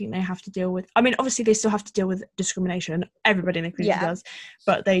don't think they have to deal with, I mean obviously they still have to deal with discrimination, everybody in the community does,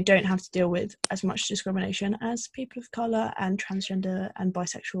 but they don't have to deal with as much discrimination as people of colour and transgender and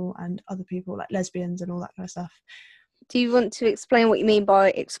bisexual and other people like lesbians and all that kind of stuff. Do you want to explain what you mean by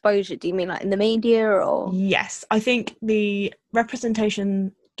exposure? Do you mean like in the media or? Yes, I think the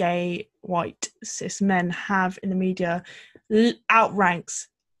representation gay, white, cis men have in the media outranks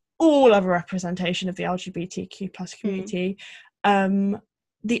all other representation of the LGBTQ plus community.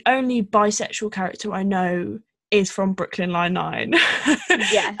 The only bisexual character I know is from Brooklyn Nine-Nine.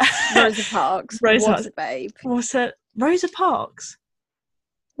 Yeah, Rosa Parks. Rosa babe. What's it? Rosa Parks?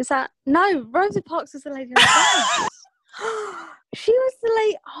 Is that? No, Rosa Parks was the lady on the bus. She was the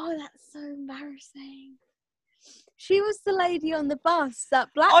lady. Oh, that's so embarrassing. She was the lady on the bus, that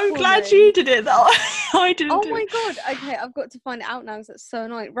black woman. Glad you did it, though. I didn't. Oh my god! Okay, I've got to find it out now because that's so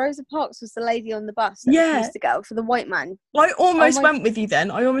annoying. Rosa Parks was the lady on the bus that refused to go for the white man. I almost went with you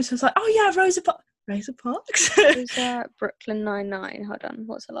then. I almost was like, oh yeah, Rosa Parks. Rosa Brooklyn Nine-Nine. Hold on,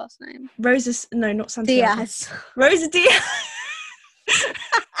 what's her last name? No, not Santiago. Diaz. Rosa Diaz.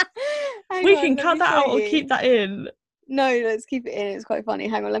 We can cut that out or keep that in. No, let's keep it in. It's quite funny.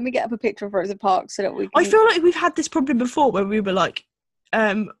 Hang on, let me get up a picture of Rosa Parks so that we can... I feel like we've had this problem before where we were like,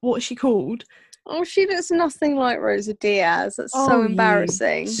 what's she called? Oh, she looks nothing like Rosa Diaz. That's so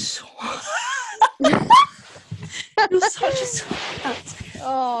embarrassing. You're such a sweat.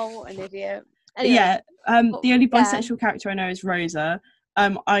 Oh, what an idiot. Anyway, yeah, the only bisexual character I know is Rosa.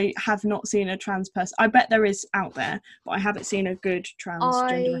 I have not seen a trans person. I bet there is out there, but I haven't seen a good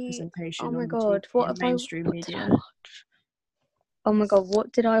transgender representation. Oh my god, what have mainstream media? Oh my god,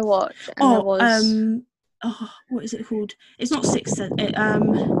 what did I watch? And what is it called? It's not Sixth Sense.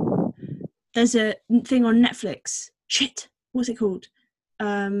 There's a thing on Netflix. Shit, what's it called?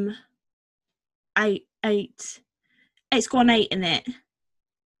 8. It's got an 8 in it.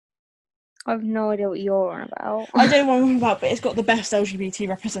 I have no idea what you're on about. I don't know what I'm on about, but it's got the best LGBT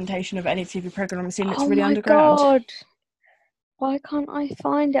representation of any TV programme I've seen. It's really underground. Oh my god. Why can't I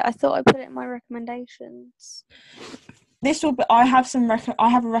find it? I thought I put it in my recommendations. I have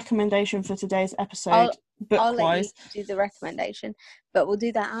a recommendation for today's episode, I'll let you do the recommendation, but we'll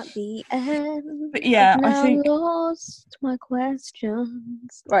do that at the end. But yeah, I think I lost my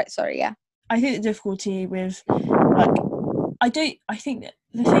questions. Right, sorry, yeah. I think the difficulty with I think that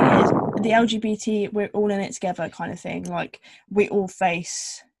the thing is the LGBT, we're all in it together kind of thing. Like we all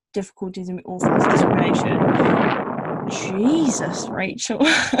face difficulties and we all face discrimination. Jesus, Rachel.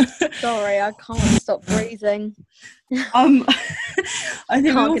 Sorry, I can't stop breathing. I think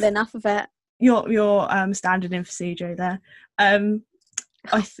can't get enough of it. You're standing in for CJ there.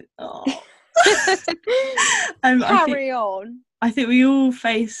 Carry on. I think we all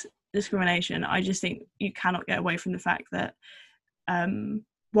face discrimination. I just think you cannot get away from the fact that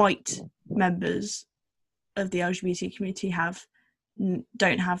white members of the LGBT community have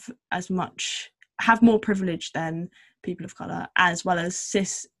more privilege than people of colour, as well as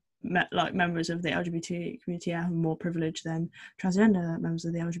cis members of the LGBT community have more privilege than transgender members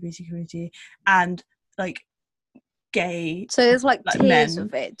of the LGBT community, and gay. So there's tiers men.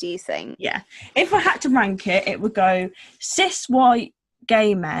 Of it, do you think? Yeah. If I had to rank it, it would go cis white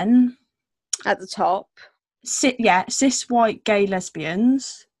gay men at the top. Cis white gay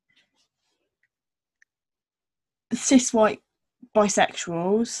lesbians, cis white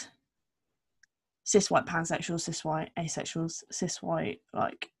bisexuals, cis white pansexuals, cis white asexuals, cis white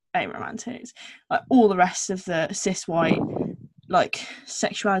aromantics, all the rest of the cis white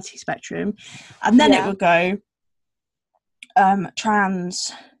sexuality spectrum, and then it would go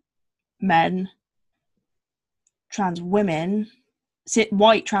trans men, trans women,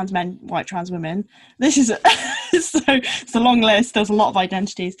 white trans men, white trans women. This is it's a long list. There's a lot of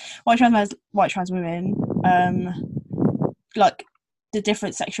identities. White trans men, white trans women. The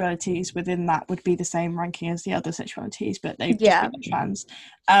different sexualities within that would be the same ranking as the other sexualities, but they just be trans.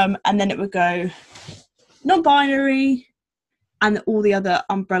 And then it would go non-binary and all the other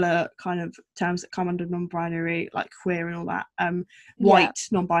umbrella kind of terms that come under non-binary, like queer and all that. White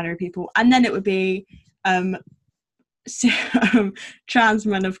non-binary people, and then it would be trans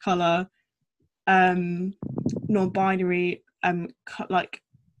men of colour, non-binary,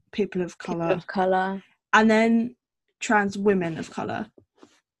 people of colour, and then trans women of colour.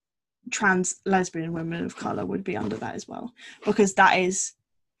 Trans lesbian women of colour would be under that as well, because that is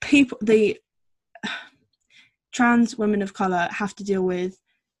the trans women of colour have to deal with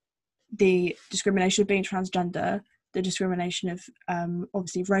the discrimination of being transgender, the discrimination of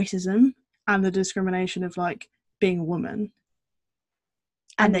obviously racism, and the discrimination of being a woman,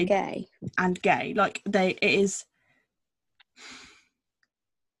 and gay.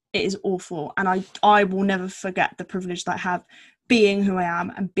 It is awful, and I will never forget the privilege that I have being who I am,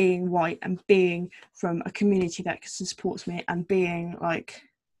 and being white, and being from a community that supports me, and being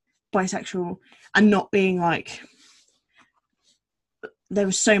bisexual, and not being there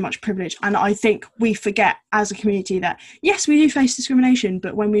was so much privilege. And I think we forget as a community that yes, we do face discrimination,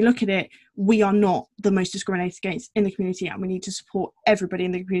 but when we look at it, we are not the most discriminated against in the community, and we need to support everybody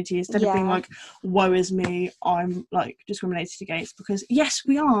in the community instead of being woe is me, I'm discriminated against, because yes,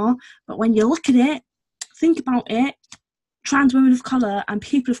 we are, but when you look at it, think about it, trans women of colour and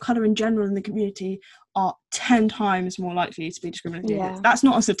people of colour in general in the community are 10 times more likely to be discriminated against. That's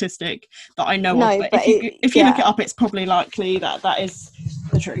not a statistic that I know of, but if you look it up, it's probably likely that is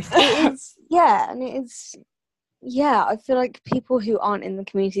the truth. It is, and it is, I feel like people who aren't in the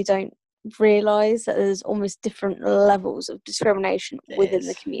community don't realise that there's almost different levels of discrimination within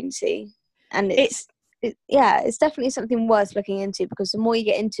the community, and it's definitely something worth looking into, because the more you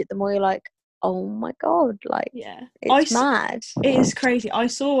get into it, the more you're like, oh my god, it's mad. It is crazy. I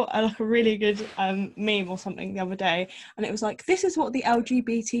saw a really good meme or something the other day, and it was this is what the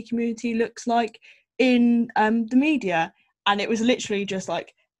LGBT community looks like in the media, and it was literally just LG,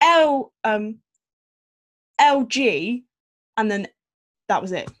 and then that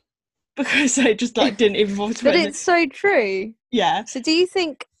was it, because they just didn't even bother to. But it's so true. Yeah. So do you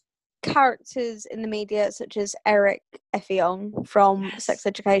think characters in the media such as Eric Effiong from Sex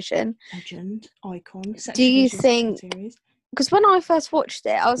Education, legend, icon, do you think, because when I first watched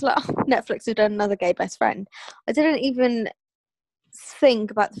it I was like, oh, Netflix have done another gay best friend, I didn't even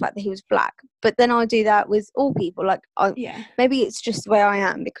think about the fact that he was black, but then I do that with all people, maybe it's just the way I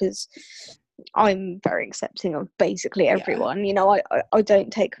am, because I'm very accepting of basically everyone, I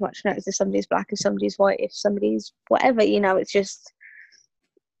don't take much notice if somebody's black, if somebody's white, if somebody's whatever, it's just,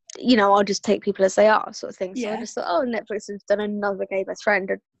 I'll just take people as they are, sort of thing. So I just thought, oh, Netflix has done another gay best friend.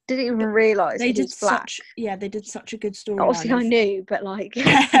 I didn't even realise they did black. They did such a good story. Obviously, I knew, but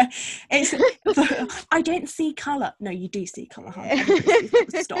it's. I don't see colour. No, you do see colour.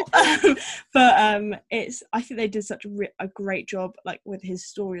 Stop. But it's. I think they did such a great job, with his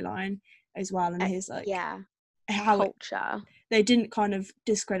storyline as well, and his how culture. They didn't kind of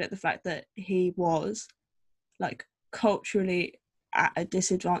discredit the fact that he was culturally at a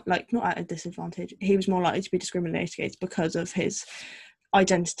disadvantage, not at a disadvantage, he was more likely to be discriminated against because of his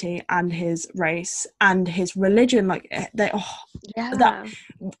identity and his race and his religion.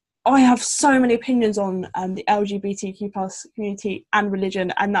 I have so many opinions on the LGBTQ plus community and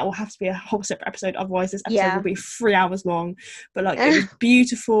religion, and that will have to be a whole separate episode, otherwise this episode will be 3 hours long. But it was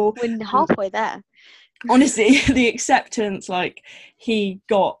beautiful. We're halfway there. Honestly, the acceptance he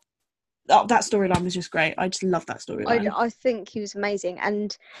got that storyline was just great. I just love that storyline. I think he was amazing,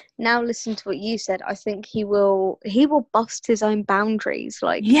 and now listen to what you said. I think he will bust his own boundaries,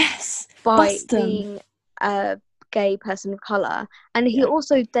 like, yes, by being a gay person of colour. And he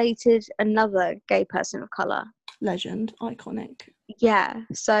also dated another gay person of colour. Legend, iconic. Yeah,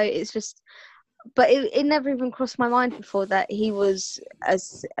 so it's just, but it never even crossed my mind before that he was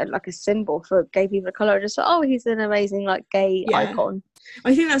like a symbol for gay people of colour. I just thought, oh, he's an amazing, like, gay icon.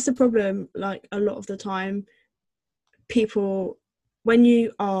 I think that's the problem, like, a lot of the time, people, when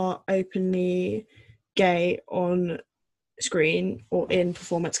you are openly gay on screen or in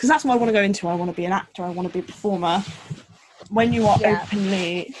performance, because that's what I want to go into. I want to be an actor, I want to be a performer. When you are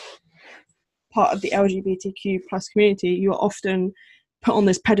openly part of the LGBTQ plus community, you are often put on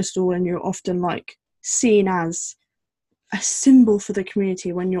this pedestal, and you're often, like, seen as a symbol for the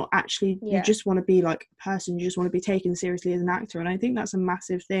community, when you're actually you just want to be, like, a person, you just want to be taken seriously as an actor. And I think that's a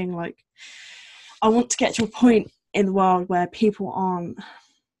massive thing. Like, I want to get to a point in the world where people aren't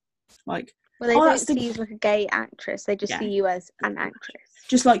like, well, they don't see you as, like, a gay actress, they just see you as an actress.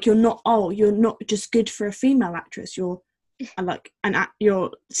 Just like, you're not just good for a female actress, you're like you're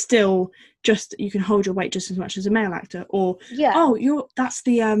still just, you can hold your weight just as much as a male actor. Or that's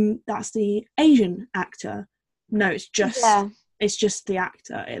the Asian actor. No, it's just the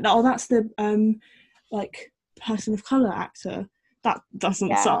actor. That's the like, person of colour actor. That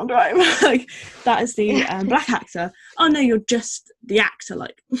doesn't sound right. Like, that is the black actor. Oh no, you're just the actor.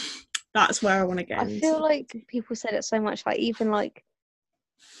 Like, that's where I want to get into. I feel like people said it so much, like, even in,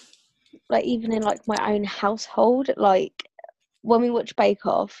 like, my own household, like, when we watch Bake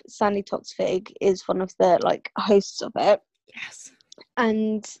Off, Sandy Toksvig is one of the, like, hosts of it. Yes.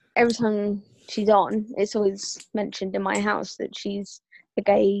 And every time she's on, it's always mentioned in my house that she's a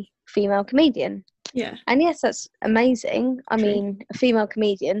gay female comedian. Yeah. And yes, that's amazing. I mean, a female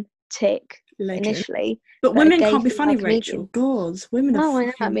comedian, tick, Legend. Initially. But women can't be funny, Rachel. God, women are I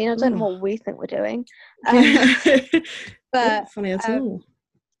know. I mean, I don't know what we think we're doing. But not funny at all.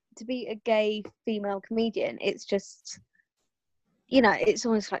 To be a gay female comedian, it's just, you know, it's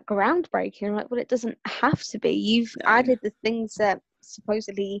almost like groundbreaking. I'm like, well, it doesn't have to be. You've added the things that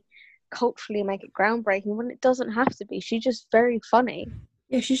supposedly culturally make it groundbreaking when it doesn't have to be. She's just very funny.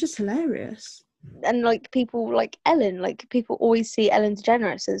 Yeah, she's just hilarious. And, like, people like Ellen, like, people always see Ellen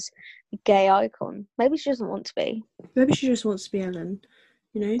DeGeneres as a gay icon. Maybe she doesn't want to be. Maybe she just wants to be Ellen,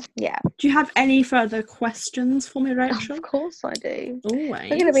 you know? Yeah. Do you have any further questions for me, Rachel? Of course I do. Always.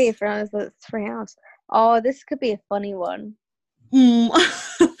 We're going to be here for another 3 hours. Oh, this could be a funny one. We've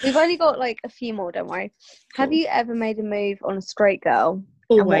only got, like, a few more, don't worry. Cool. Have you ever made a move on a straight girl?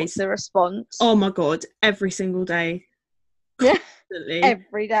 Always. And what's the response? Oh my God, every single day. Constantly.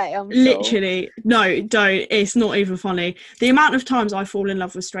 Every day, I'm literally sure. No, don't. It's not even funny. The amount of times I fall in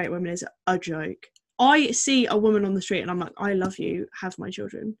love with straight women is a joke. I see a woman on the street and I'm like, I love you, have my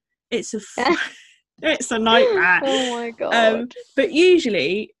children. It's a nightmare. Oh my God. But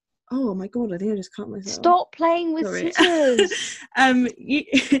usually, oh my God, I think I just cut myself. Stop playing with scissors.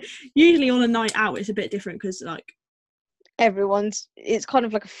 Usually on a night out it's a bit different because, like, it's kind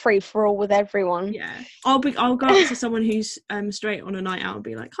of like a free-for-all with everyone. Yeah. I'll go up to someone who's straight on a night out and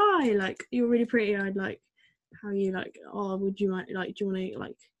be like, hi, like, you're really pretty, I'd like, how are you, like, oh, would you like, do you want to,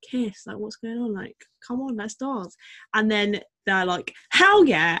 like, kiss, like, what's going on, like, come on, let's dance. And then they're like, hell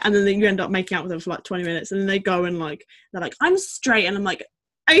yeah, and then you end up making out with them for like 20 minutes and then they go and, like, they're like, I'm straight, and I'm like,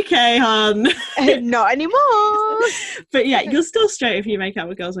 okay, hun. Not anymore. But yeah, you're still straight if you make out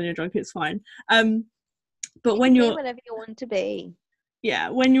with girls when you're drunk, it's fine. But when you're whatever you want to be. Yeah,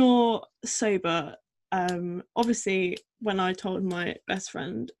 when you're sober, obviously when I told my best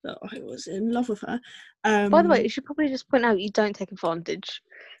friend that I was in love with her. By the way, you should probably just point out you don't take advantage.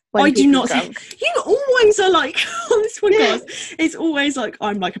 I do not. You always are like on this podcast. It's always like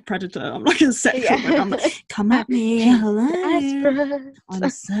I'm like a predator. I'm like a sexual. I'm like, come at me, hello. I'm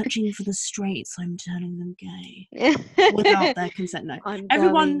searching for the straights. I'm turning them gay without their consent. No,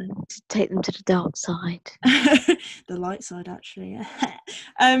 everyone going to take them to the dark side, the light side, actually.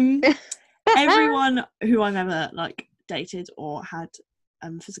 Everyone who I've ever like dated or had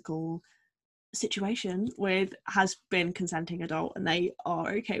physical situation with has been consenting adult and they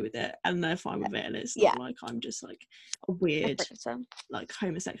are okay with it and they're fine with it, and it's not like I'm just like a weird like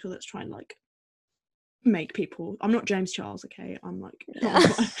homosexual that's trying to like make people. I'm not James Charles, okay? I'm like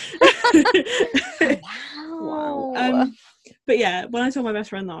wow. But yeah, when I told my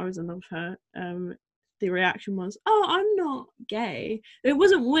best friend that I was in love with her, the reaction was, oh, I'm not gay. It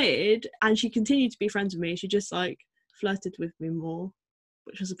wasn't weird, and she continued to be friends with me. She just like flirted with me more,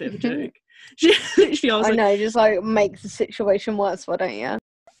 which was a bit of a joke. She literally, I know, just like makes the situation worse, why don't you?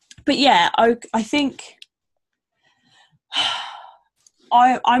 But yeah, I think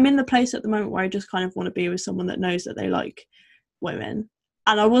I'm in the place at the moment where I just kind of want to be with someone that knows that they like women.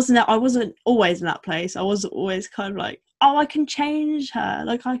 And I wasn't always in that place. I was always kind of like, oh, I can change her.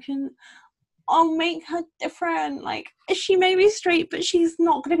 Like I'll make her different. Like she may be straight, but she's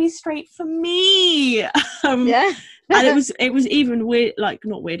not going to be straight for me. Yeah. And it was even weird, like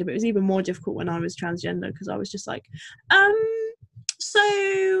not weird, but it was even more difficult when I was transgender, because I was just like,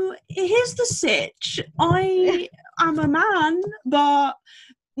 so here's the sitch. I am a man, but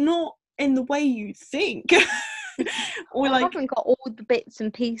not in the way you think. Or I haven't got all the bits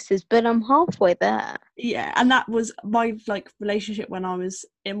and pieces, but I'm halfway there. Yeah, and that was my like relationship when I was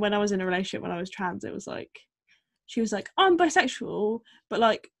in a relationship when I was trans. It was like, she was like, I'm bisexual, but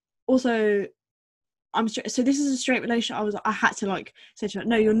like also I'm straight. So this is a straight relationship. I had to like say to her,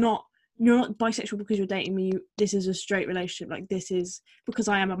 no, you're not bisexual because you're dating me. This is a straight relationship. Like this is because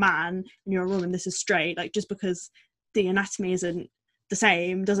I am a man and you're a woman. This is straight. Like just because the anatomy isn't the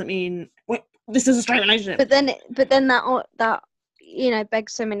same doesn't mean this is a straight relationship. But then that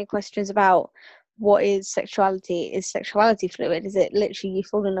begs so many questions about what is sexuality. Is sexuality fluid? Is it literally you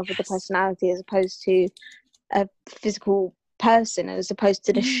fall in love with the personality as opposed to a physical person, as opposed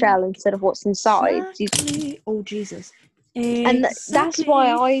to the shell instead of what's inside? Exactly. Oh Jesus. And that's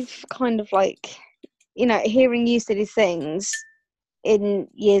why I've kind of like, hearing you say these things in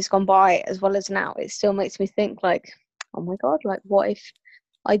years gone by as well as now, it still makes me think like, oh my God, like what if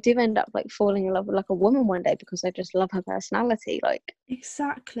I do end up like falling in love with like a woman one day because I just love her personality? Like,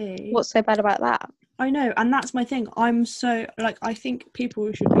 exactly. What's so bad about that? I know, and that's my thing. I'm so like, I think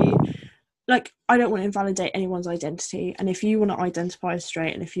people should be like, I don't want to invalidate anyone's identity, and if you want to identify as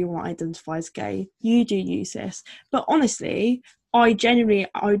straight and if you want to identify as gay, you do use this. But honestly, I don't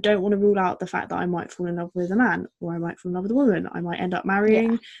want to rule out the fact that I might fall in love with a man, or I might fall in love with a woman. I might end up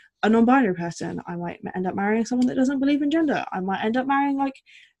marrying a non-binary person. I might end up marrying someone that doesn't believe in gender. I might end up marrying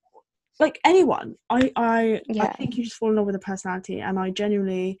like anyone. I think you just fall in love with a personality, and I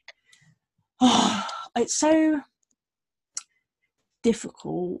genuinely, it's so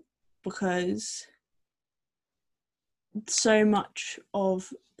difficult because so much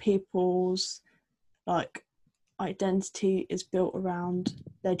of people's like identity is built around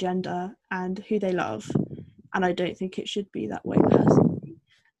their gender and who they love, and I don't think it should be that way personally.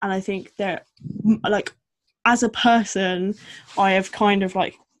 And I think that like as a person, I have kind of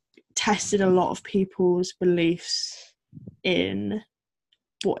like tested a lot of people's beliefs in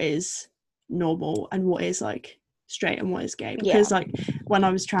what is normal and what is like straight and what is gay, because like when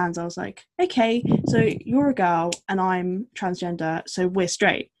I was trans, I was like, okay, so you're a girl and I'm transgender, so we're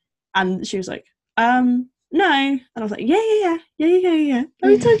straight. And she was like, no. And I was like, yeah. Let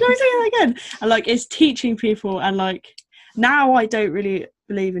me say that again. And like, it's teaching people, and like now I don't really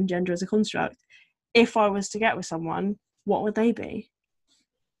believe in gender as a construct. If I was to get with someone, what would they be?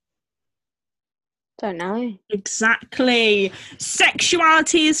 Don't know. Exactly.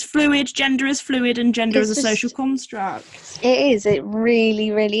 Sexuality is fluid, gender is fluid, and gender is a social construct. It is. It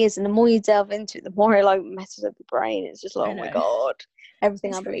really, really is. And the more you delve into it, the more it like messes up your brain. It's just like, oh my God,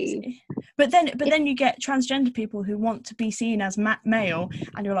 everything I believe. Crazy. But then you get transgender people who want to be seen as male,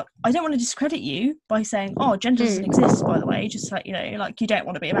 and you're like, I don't want to discredit you by saying, oh, gender doesn't exist, by the way, just like, like you don't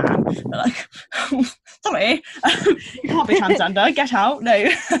want to be a man, but like, sorry, you can't be transgender, get out.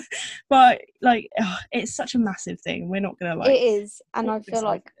 No. But like, it's such a massive thing. We're not gonna like, it is. And I feel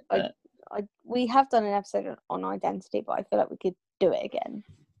like we have done an episode on identity, but I feel like we could do it again.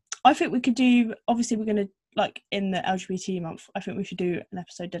 I think we could do, obviously we're gonna, like in the LGBT month, I think we should do an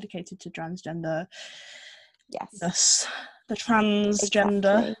episode dedicated to transgender. Yes, the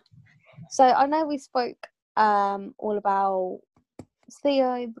transgender. Exactly. So I know we spoke all about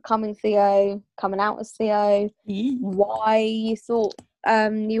Theo, becoming Theo, coming out as Theo, why you thought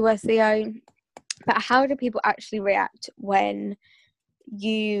you were Theo, but how do people actually react when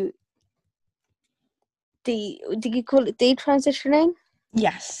you do you call it detransitioning?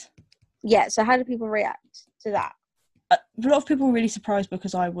 Yes. Yeah, so how do people react to that? A lot of people were really surprised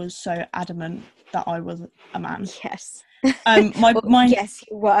because I was so adamant that I was a man. Yes. Yes,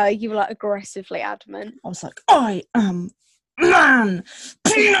 you were. You were like aggressively adamant. I was like, I am man,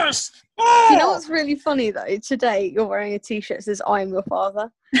 penis. You know what's really funny though? Today you're wearing a t-shirt that says "I am your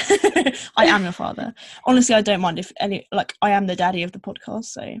father." I am your father. Honestly, I don't mind if any. Like, I am the daddy of the podcast,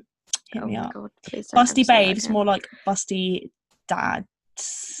 so hit me up. God, Busty babes, more like busty dad.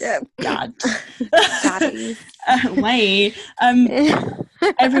 Dad. Daddy. Wait.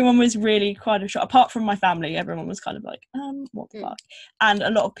 Everyone was really kind of shocked. Apart from my family, everyone was kind of like, what the fuck? And a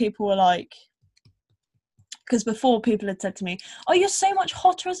lot of people were like, because before people had said to me, oh, you're so much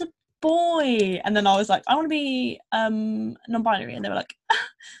hotter as a boy, and then I was like, I want to be non-binary, and they were like,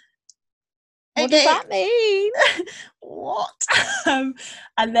 what does that mean? What?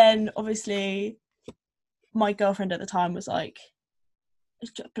 And then obviously my girlfriend at the time was like,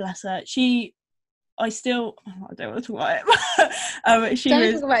 bless her, I don't want to talk about it.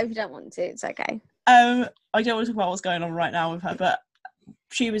 Don't talk about it if you don't want to, it's okay. I don't want to talk about what's going on right now with her, but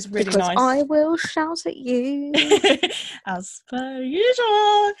she was really nice. I will shout at you. As per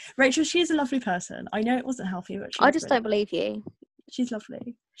usual. Rachel, she's a lovely person. I know it wasn't healthy, but I just don't believe you. She's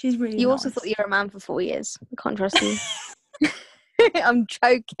lovely. She's really You nice. also thought you were a man for 4 years. I can't trust you. I'm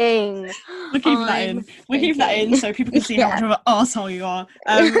joking. We're keeping that in. We're keeping that in so people can see how much of an arsehole you are.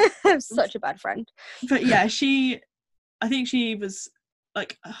 I'm such a bad friend. But yeah, I think she was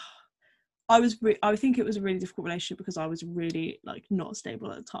like, I think it was a really difficult relationship because I was really like not stable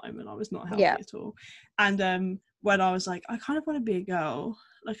at the time and I was not healthy at all. And when I was like, I kind of want to be a girl,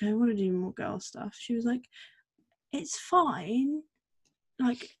 like I want to do more girl stuff, she was like, it's fine,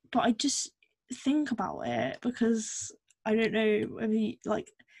 like, but I just think about it because I don't know, maybe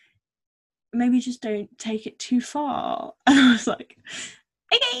like maybe just don't take it too far. And I was like,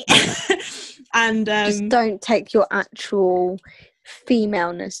 okay. And just don't take your actual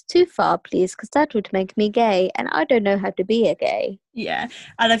femaleness too far, please, because that would make me gay and I don't know how to be a gay. Yeah.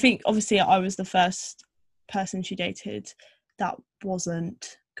 And I think obviously I was the first person she dated that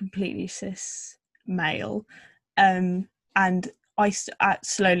wasn't completely cis male, and I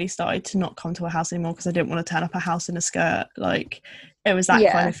slowly started to not come to her house anymore because I didn't want to turn up her house in a skirt. Like, it was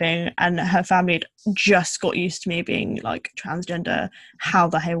that kind of thing. And her family had just got used to me being like transgender. How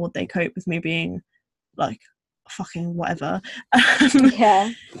the hell would they cope with me being like fucking whatever?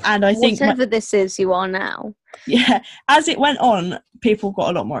 And I think whatever this is, you are now. Yeah, as it went on, people got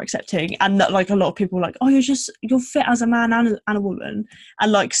a lot more accepting, and that like a lot of people were like, oh, you're fit as a man and a woman,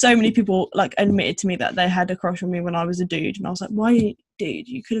 and like so many people like admitted to me that they had a crush on me when I was a dude, and I was like, why, dude?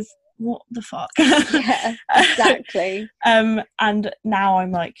 You could have, what the fuck? Yeah, exactly. And now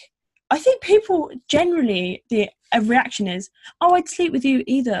I'm like, I think people generally a reaction is, oh, I'd sleep with you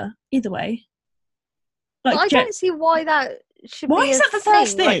either way. Like, I don't see why that should why be is that the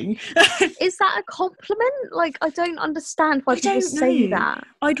first thing? Like, is that a compliment? Like, I don't understand why people say that.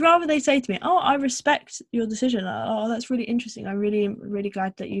 I'd rather they say to me, oh, I respect your decision. Oh, that's really interesting. I'm really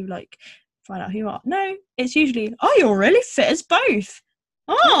glad that you like find out who you are. No, it's usually, oh, you're really fit as both.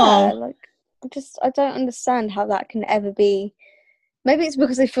 Oh, yeah, like, I don't understand how that can ever be. Maybe it's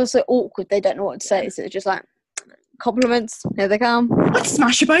because they feel so awkward they don't know what to say, so it's just like, compliments, here they come. I'd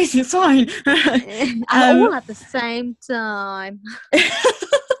smash you both, it's fine. All at the same time.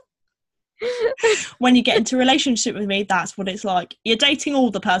 When you get into a relationship with me, that's what it's like. You're dating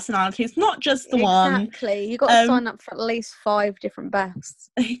all the personalities, not just the one. Exactly. You've got to sign up for at least 5 different Beths.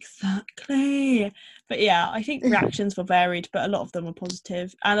 Exactly. But yeah, I think reactions were varied, but a lot of them were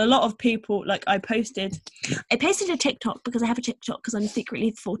positive. And a lot of people, like, I posted a TikTok because I have a TikTok because I'm secretly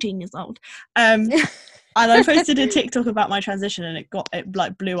 14 years old. And I posted a TikTok about my transition, and it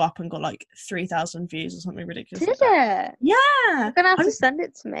like blew up and got like 3,000 views or something ridiculous. Did it? Yeah. You're gonna have to send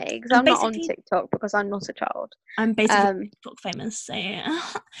it to me because I'm not on TikTok because I'm not a child. I'm basically TikTok famous, so yeah.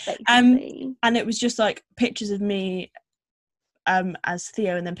 And it was just like pictures of me as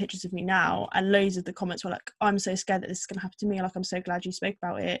Theo, and then pictures of me now, and loads of the comments were like, I'm so scared that this is gonna happen to me, like I'm so glad you spoke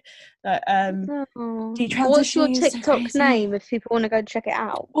about it. What's your TikTok name if people want to go check it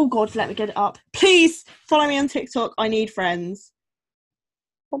out? Oh god, let me get it up, please. Follow me on TikTok, I need friends.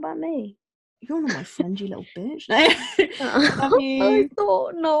 What about me? You're not my friend, you little bitch. Love you. I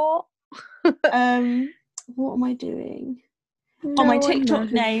thought not. What am I doing? My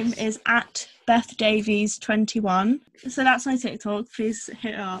TikTok name is at Beth Davies 21. So that's my TikTok. Please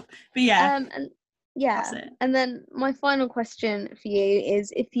hit it up. But yeah. And then my final question for you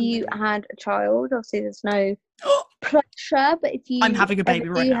is, if you had a child, obviously there's no pressure, but if you I'm having a baby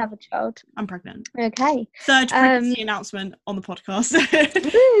right now. Have a child. I'm pregnant. Okay. Third pregnancy announcement on the podcast.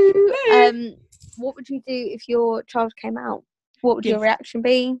 What would you do if your child came out? What would your reaction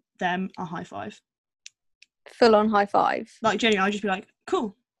be? Them a high five. Full on high five. Like, genuinely, I'd just be like,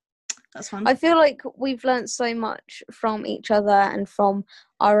 cool, that's fun. I feel like we've learned so much from each other and from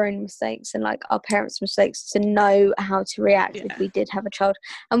our own mistakes and like our parents' mistakes to know how to react if we did have a child.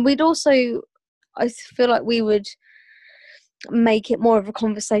 And we'd also, I feel like we would make it more of a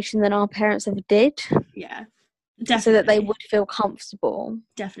conversation than our parents ever did. Yeah. Definitely. So that they would feel comfortable.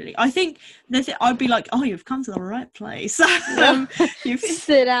 Definitely. I think I'd be like, oh, you've come to the right place. You've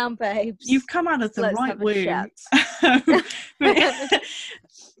sit down, babes. You've come out of the right womb.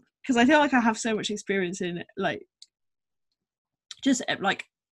 because I feel like I have so much experience in like just like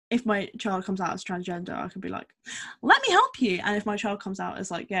if my child comes out as transgender, I can be like, let me help you. And if my child comes out as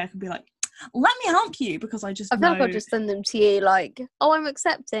like gay, I can be like, let me help you, because I just I feel like I'll just send them to you like, oh, I'm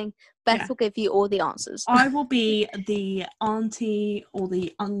accepting. Beth will give you all the answers. I will be the auntie or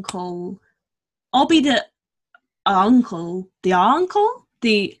the uncle. I'll be the uncle. The uncle?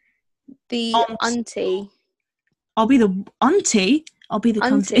 The auntie. I'll be the auntie. I'll be the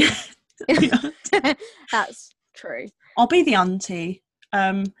auntie. Cunty. That's true. I'll be the auntie.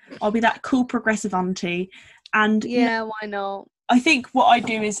 I'll be that cool progressive auntie. And yeah, why not? I think what I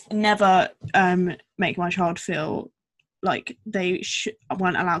do is never make my child feel like they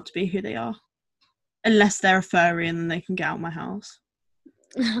weren't allowed to be who they are, unless they're a furry and then they can get out of my house.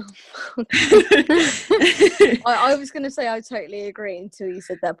 I was going to say I totally agree until you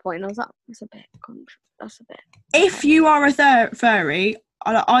said that point. And I was like, that's a bit. If you are a furry,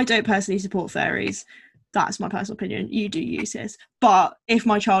 I don't personally support furries. That's my personal opinion. You do, you sis. But if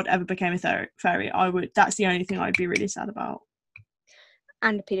my child ever became a furry, I would. That's the only thing I'd be really sad about.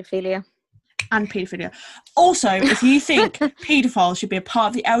 And paedophilia. Also, if you think paedophiles should be a part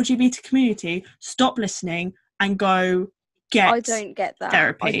of the LGBT community, stop listening and go get I don't get that.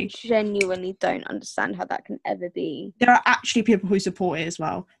 Therapy. I genuinely don't understand how that can ever be. There are actually people who support it as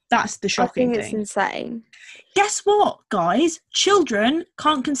well. That's the shocking thing. I think it's insane. Guess what, guys? Children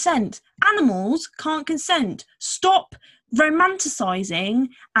can't consent. Animals can't consent. Stop romanticising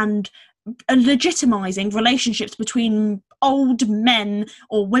and legitimising relationships between old men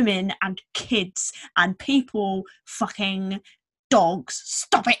or women and kids and people fucking dogs.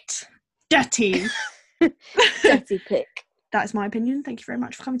 Stop it. Dirty. Dirty pick. That's my opinion. Thank you very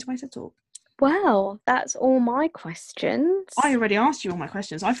much for coming to my TED Talk. Well, that's all my questions. I already asked you all my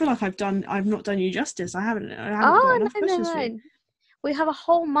questions. I feel like I've not done you justice. I haven't got enough questions for you. We have a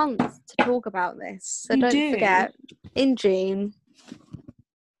whole month to talk about this. So don't forget, in June,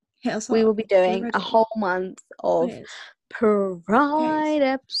 we will be doing a whole month of Pride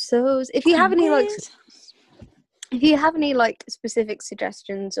episodes. If you have any specific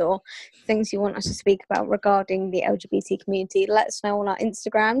suggestions or things you want us to speak about regarding the LGBT community, let us know on our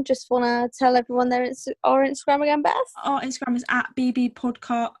Instagram. Just want to tell everyone our Instagram again, Beth. Our Instagram is at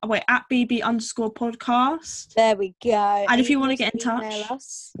 @BB_podcast. There we go. And if you want to get in touch,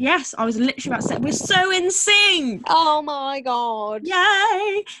 yes, I was literally about to say we're so in sync. Oh my god!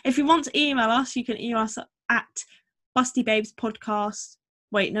 Yay! If you want to email us, you can email us at BustyBabesPodcast.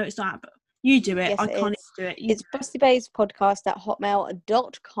 Wait, no, it's not. You do it. Yes, I can't do it. It's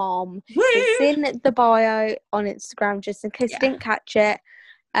bustybabespodcast@hotmail.com. It's in the bio on Instagram, just in case you didn't catch it.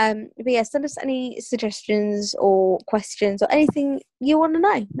 But yeah, send us any suggestions or questions or anything you want to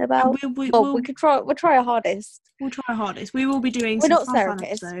know about. We'll try our hardest. We'll try our hardest. We will be doing. We're not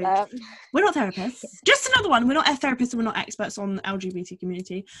therapists. But... We're not therapists. Just another one. We're not therapists and we're not experts on the LGBT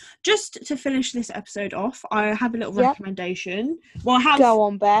community. Just to finish this episode off, I have a little recommendation. Well, Go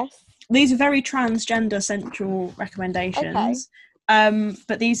on, Beth. These are very transgender central recommendations. Okay.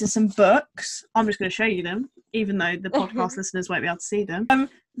 But these are some books. I'm just going to show you them, even though the podcast listeners won't be able to see them.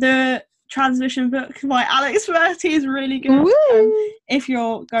 The Transition book by Alex Berti is really good. If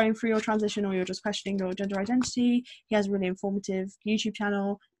you're going through your transition or you're just questioning your gender identity, he has a really informative YouTube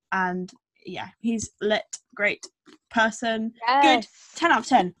channel. And yeah, he's great person. Yes. Good. 10 out of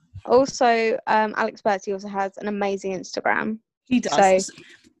 10. Also, Alex Berti also has an amazing Instagram. He does. So,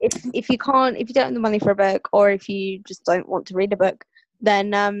 if you don't have the money for a book, or if you just don't want to read a book,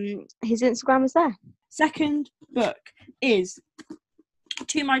 then his Instagram is there. Second book is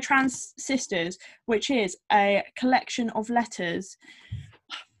To My Trans Sisters, which is a collection of letters.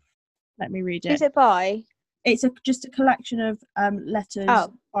 Let me read it. Who's it by? It's just a collection of letters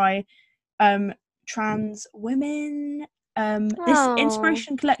by trans women. This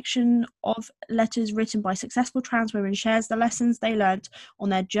inspiration collection of letters written by successful trans women shares the lessons they learned on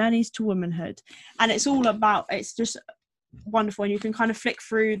their journeys to womanhood, and it's just wonderful, and you can kind of flick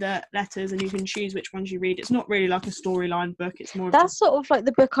through the letters and you can choose which ones you read. It's not really like a storyline book, it's more sort of like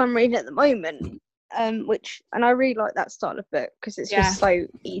the book I'm reading at the moment, and I really like that style of book because it's just so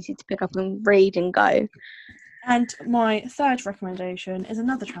easy to pick up and read and go. And my third recommendation is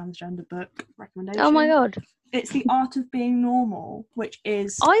another transgender book recommendation. Oh my god. It's The Art of Being Normal, which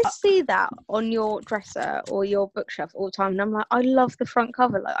is... I see that on your dresser or your bookshelf all the time, and I'm like, I love the front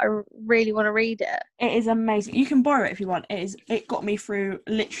cover. Like, I really want to read it. It is amazing. You can borrow it if you want. It got me through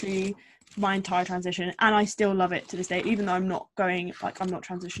literally my entire transition, and I still love it to this day, even though I'm not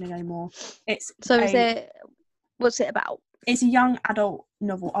transitioning anymore. What's it about? It's a young adult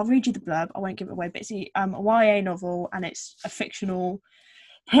novel. I'll read you the blurb. I won't give it away, but it's a YA novel, and it's a fictional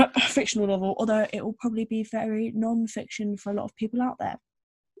fictional novel, although it will probably be very non-fiction for a lot of people out there.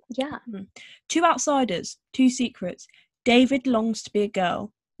 Yeah. 2 outsiders, 2 secrets. David longs to be a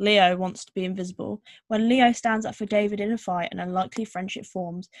girl. Leo wants to be invisible. When Leo stands up for David in a fight, an unlikely friendship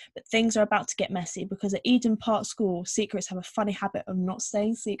forms, but things are about to get messy because at Eden Park School, secrets have a funny habit of not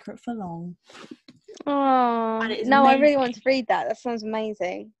staying secret for long. Oh, no, I really want to read that. That sounds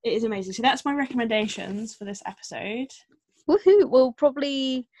amazing. It is amazing. So that's my recommendations for this episode. Woohoo! We'll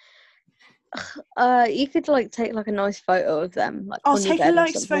probably... you could take a nice photo of them. I'll take a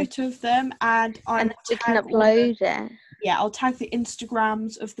nice photo of them and we can upload it. Yeah, I'll tag the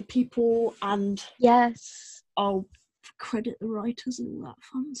Instagrams of the people and yes, I'll credit the writers and all that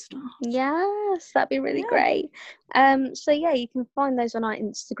fun stuff. Yes, that'd be really great. So yeah, you can find those on our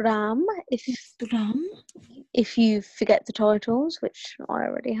Instagram. If you forget the titles, which I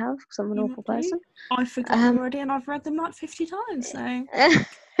already have because I'm an awful person. I forgot them already and I've read them 50 times.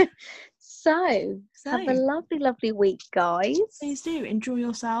 So have a lovely, lovely week, guys. Please do enjoy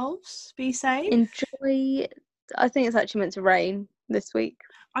yourselves. Be safe. Enjoy. I think it's actually meant to rain this week.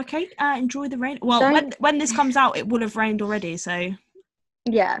 Okay, enjoy the rain. Well, when this comes out, it will have rained already. So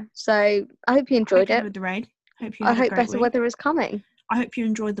yeah. So I hope you enjoyed it. With the rain. I hope better weather is coming. I hope you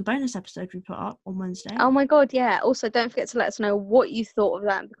enjoyed the bonus episode we put up on Wednesday. Oh my god, yeah. Also, don't forget to let us know what you thought of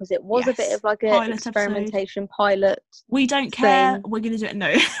that because it was a bit of like an experimentation pilot. We don't care. We're going to do it.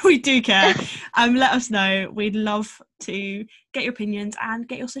 No, we do care. Let us know. We'd love to get your opinions and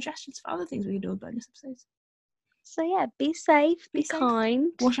get your suggestions for other things we can do on bonus episodes. So yeah, be safe, be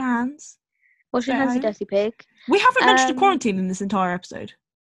kind. Wash your hands. Wash your hands, you dirty pig. We haven't mentioned quarantine in this entire episode.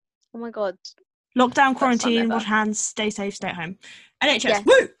 Oh my god. Lockdown, quarantine, wash hands, stay safe, stay at home. NHS,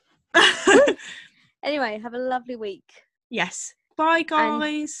 woo! Anyway, have a lovely week. Yes. Bye,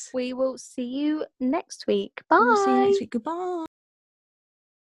 guys. And we will see you next week. Bye. We'll see you next week. Goodbye.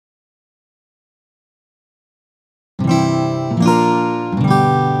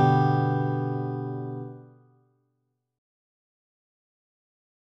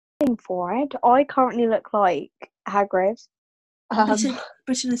 For it, I currently look like Hagrid. But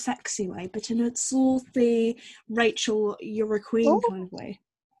in a sexy way, but in a salty Rachel, you're a queen kind of way.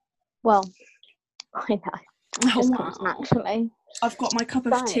 Well, I know. Just comes naturally. I've got my cup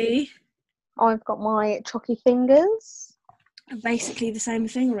of tea. I've got my chalky fingers. Basically the same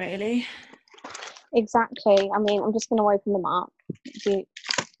thing, really. Exactly. I mean, I'm just going to open them up.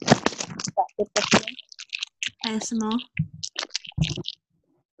 ASMR.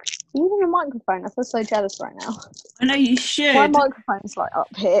 You're using a microphone. I feel so jealous right now. I know you should. My microphone's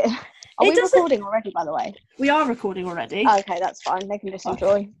up here. Are we recording already, by the way? We are recording already. Okay, that's fine. They can just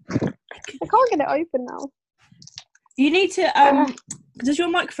enjoy. I can't get it open now. You need to. Does your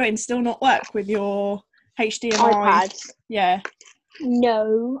microphone still not work with your HDMI? iPad. Yeah.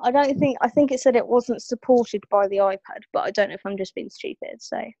 No, I don't think. I think it said it wasn't supported by the iPad, but I don't know if I'm just being stupid.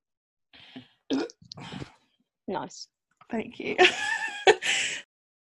 So nice. Thank you.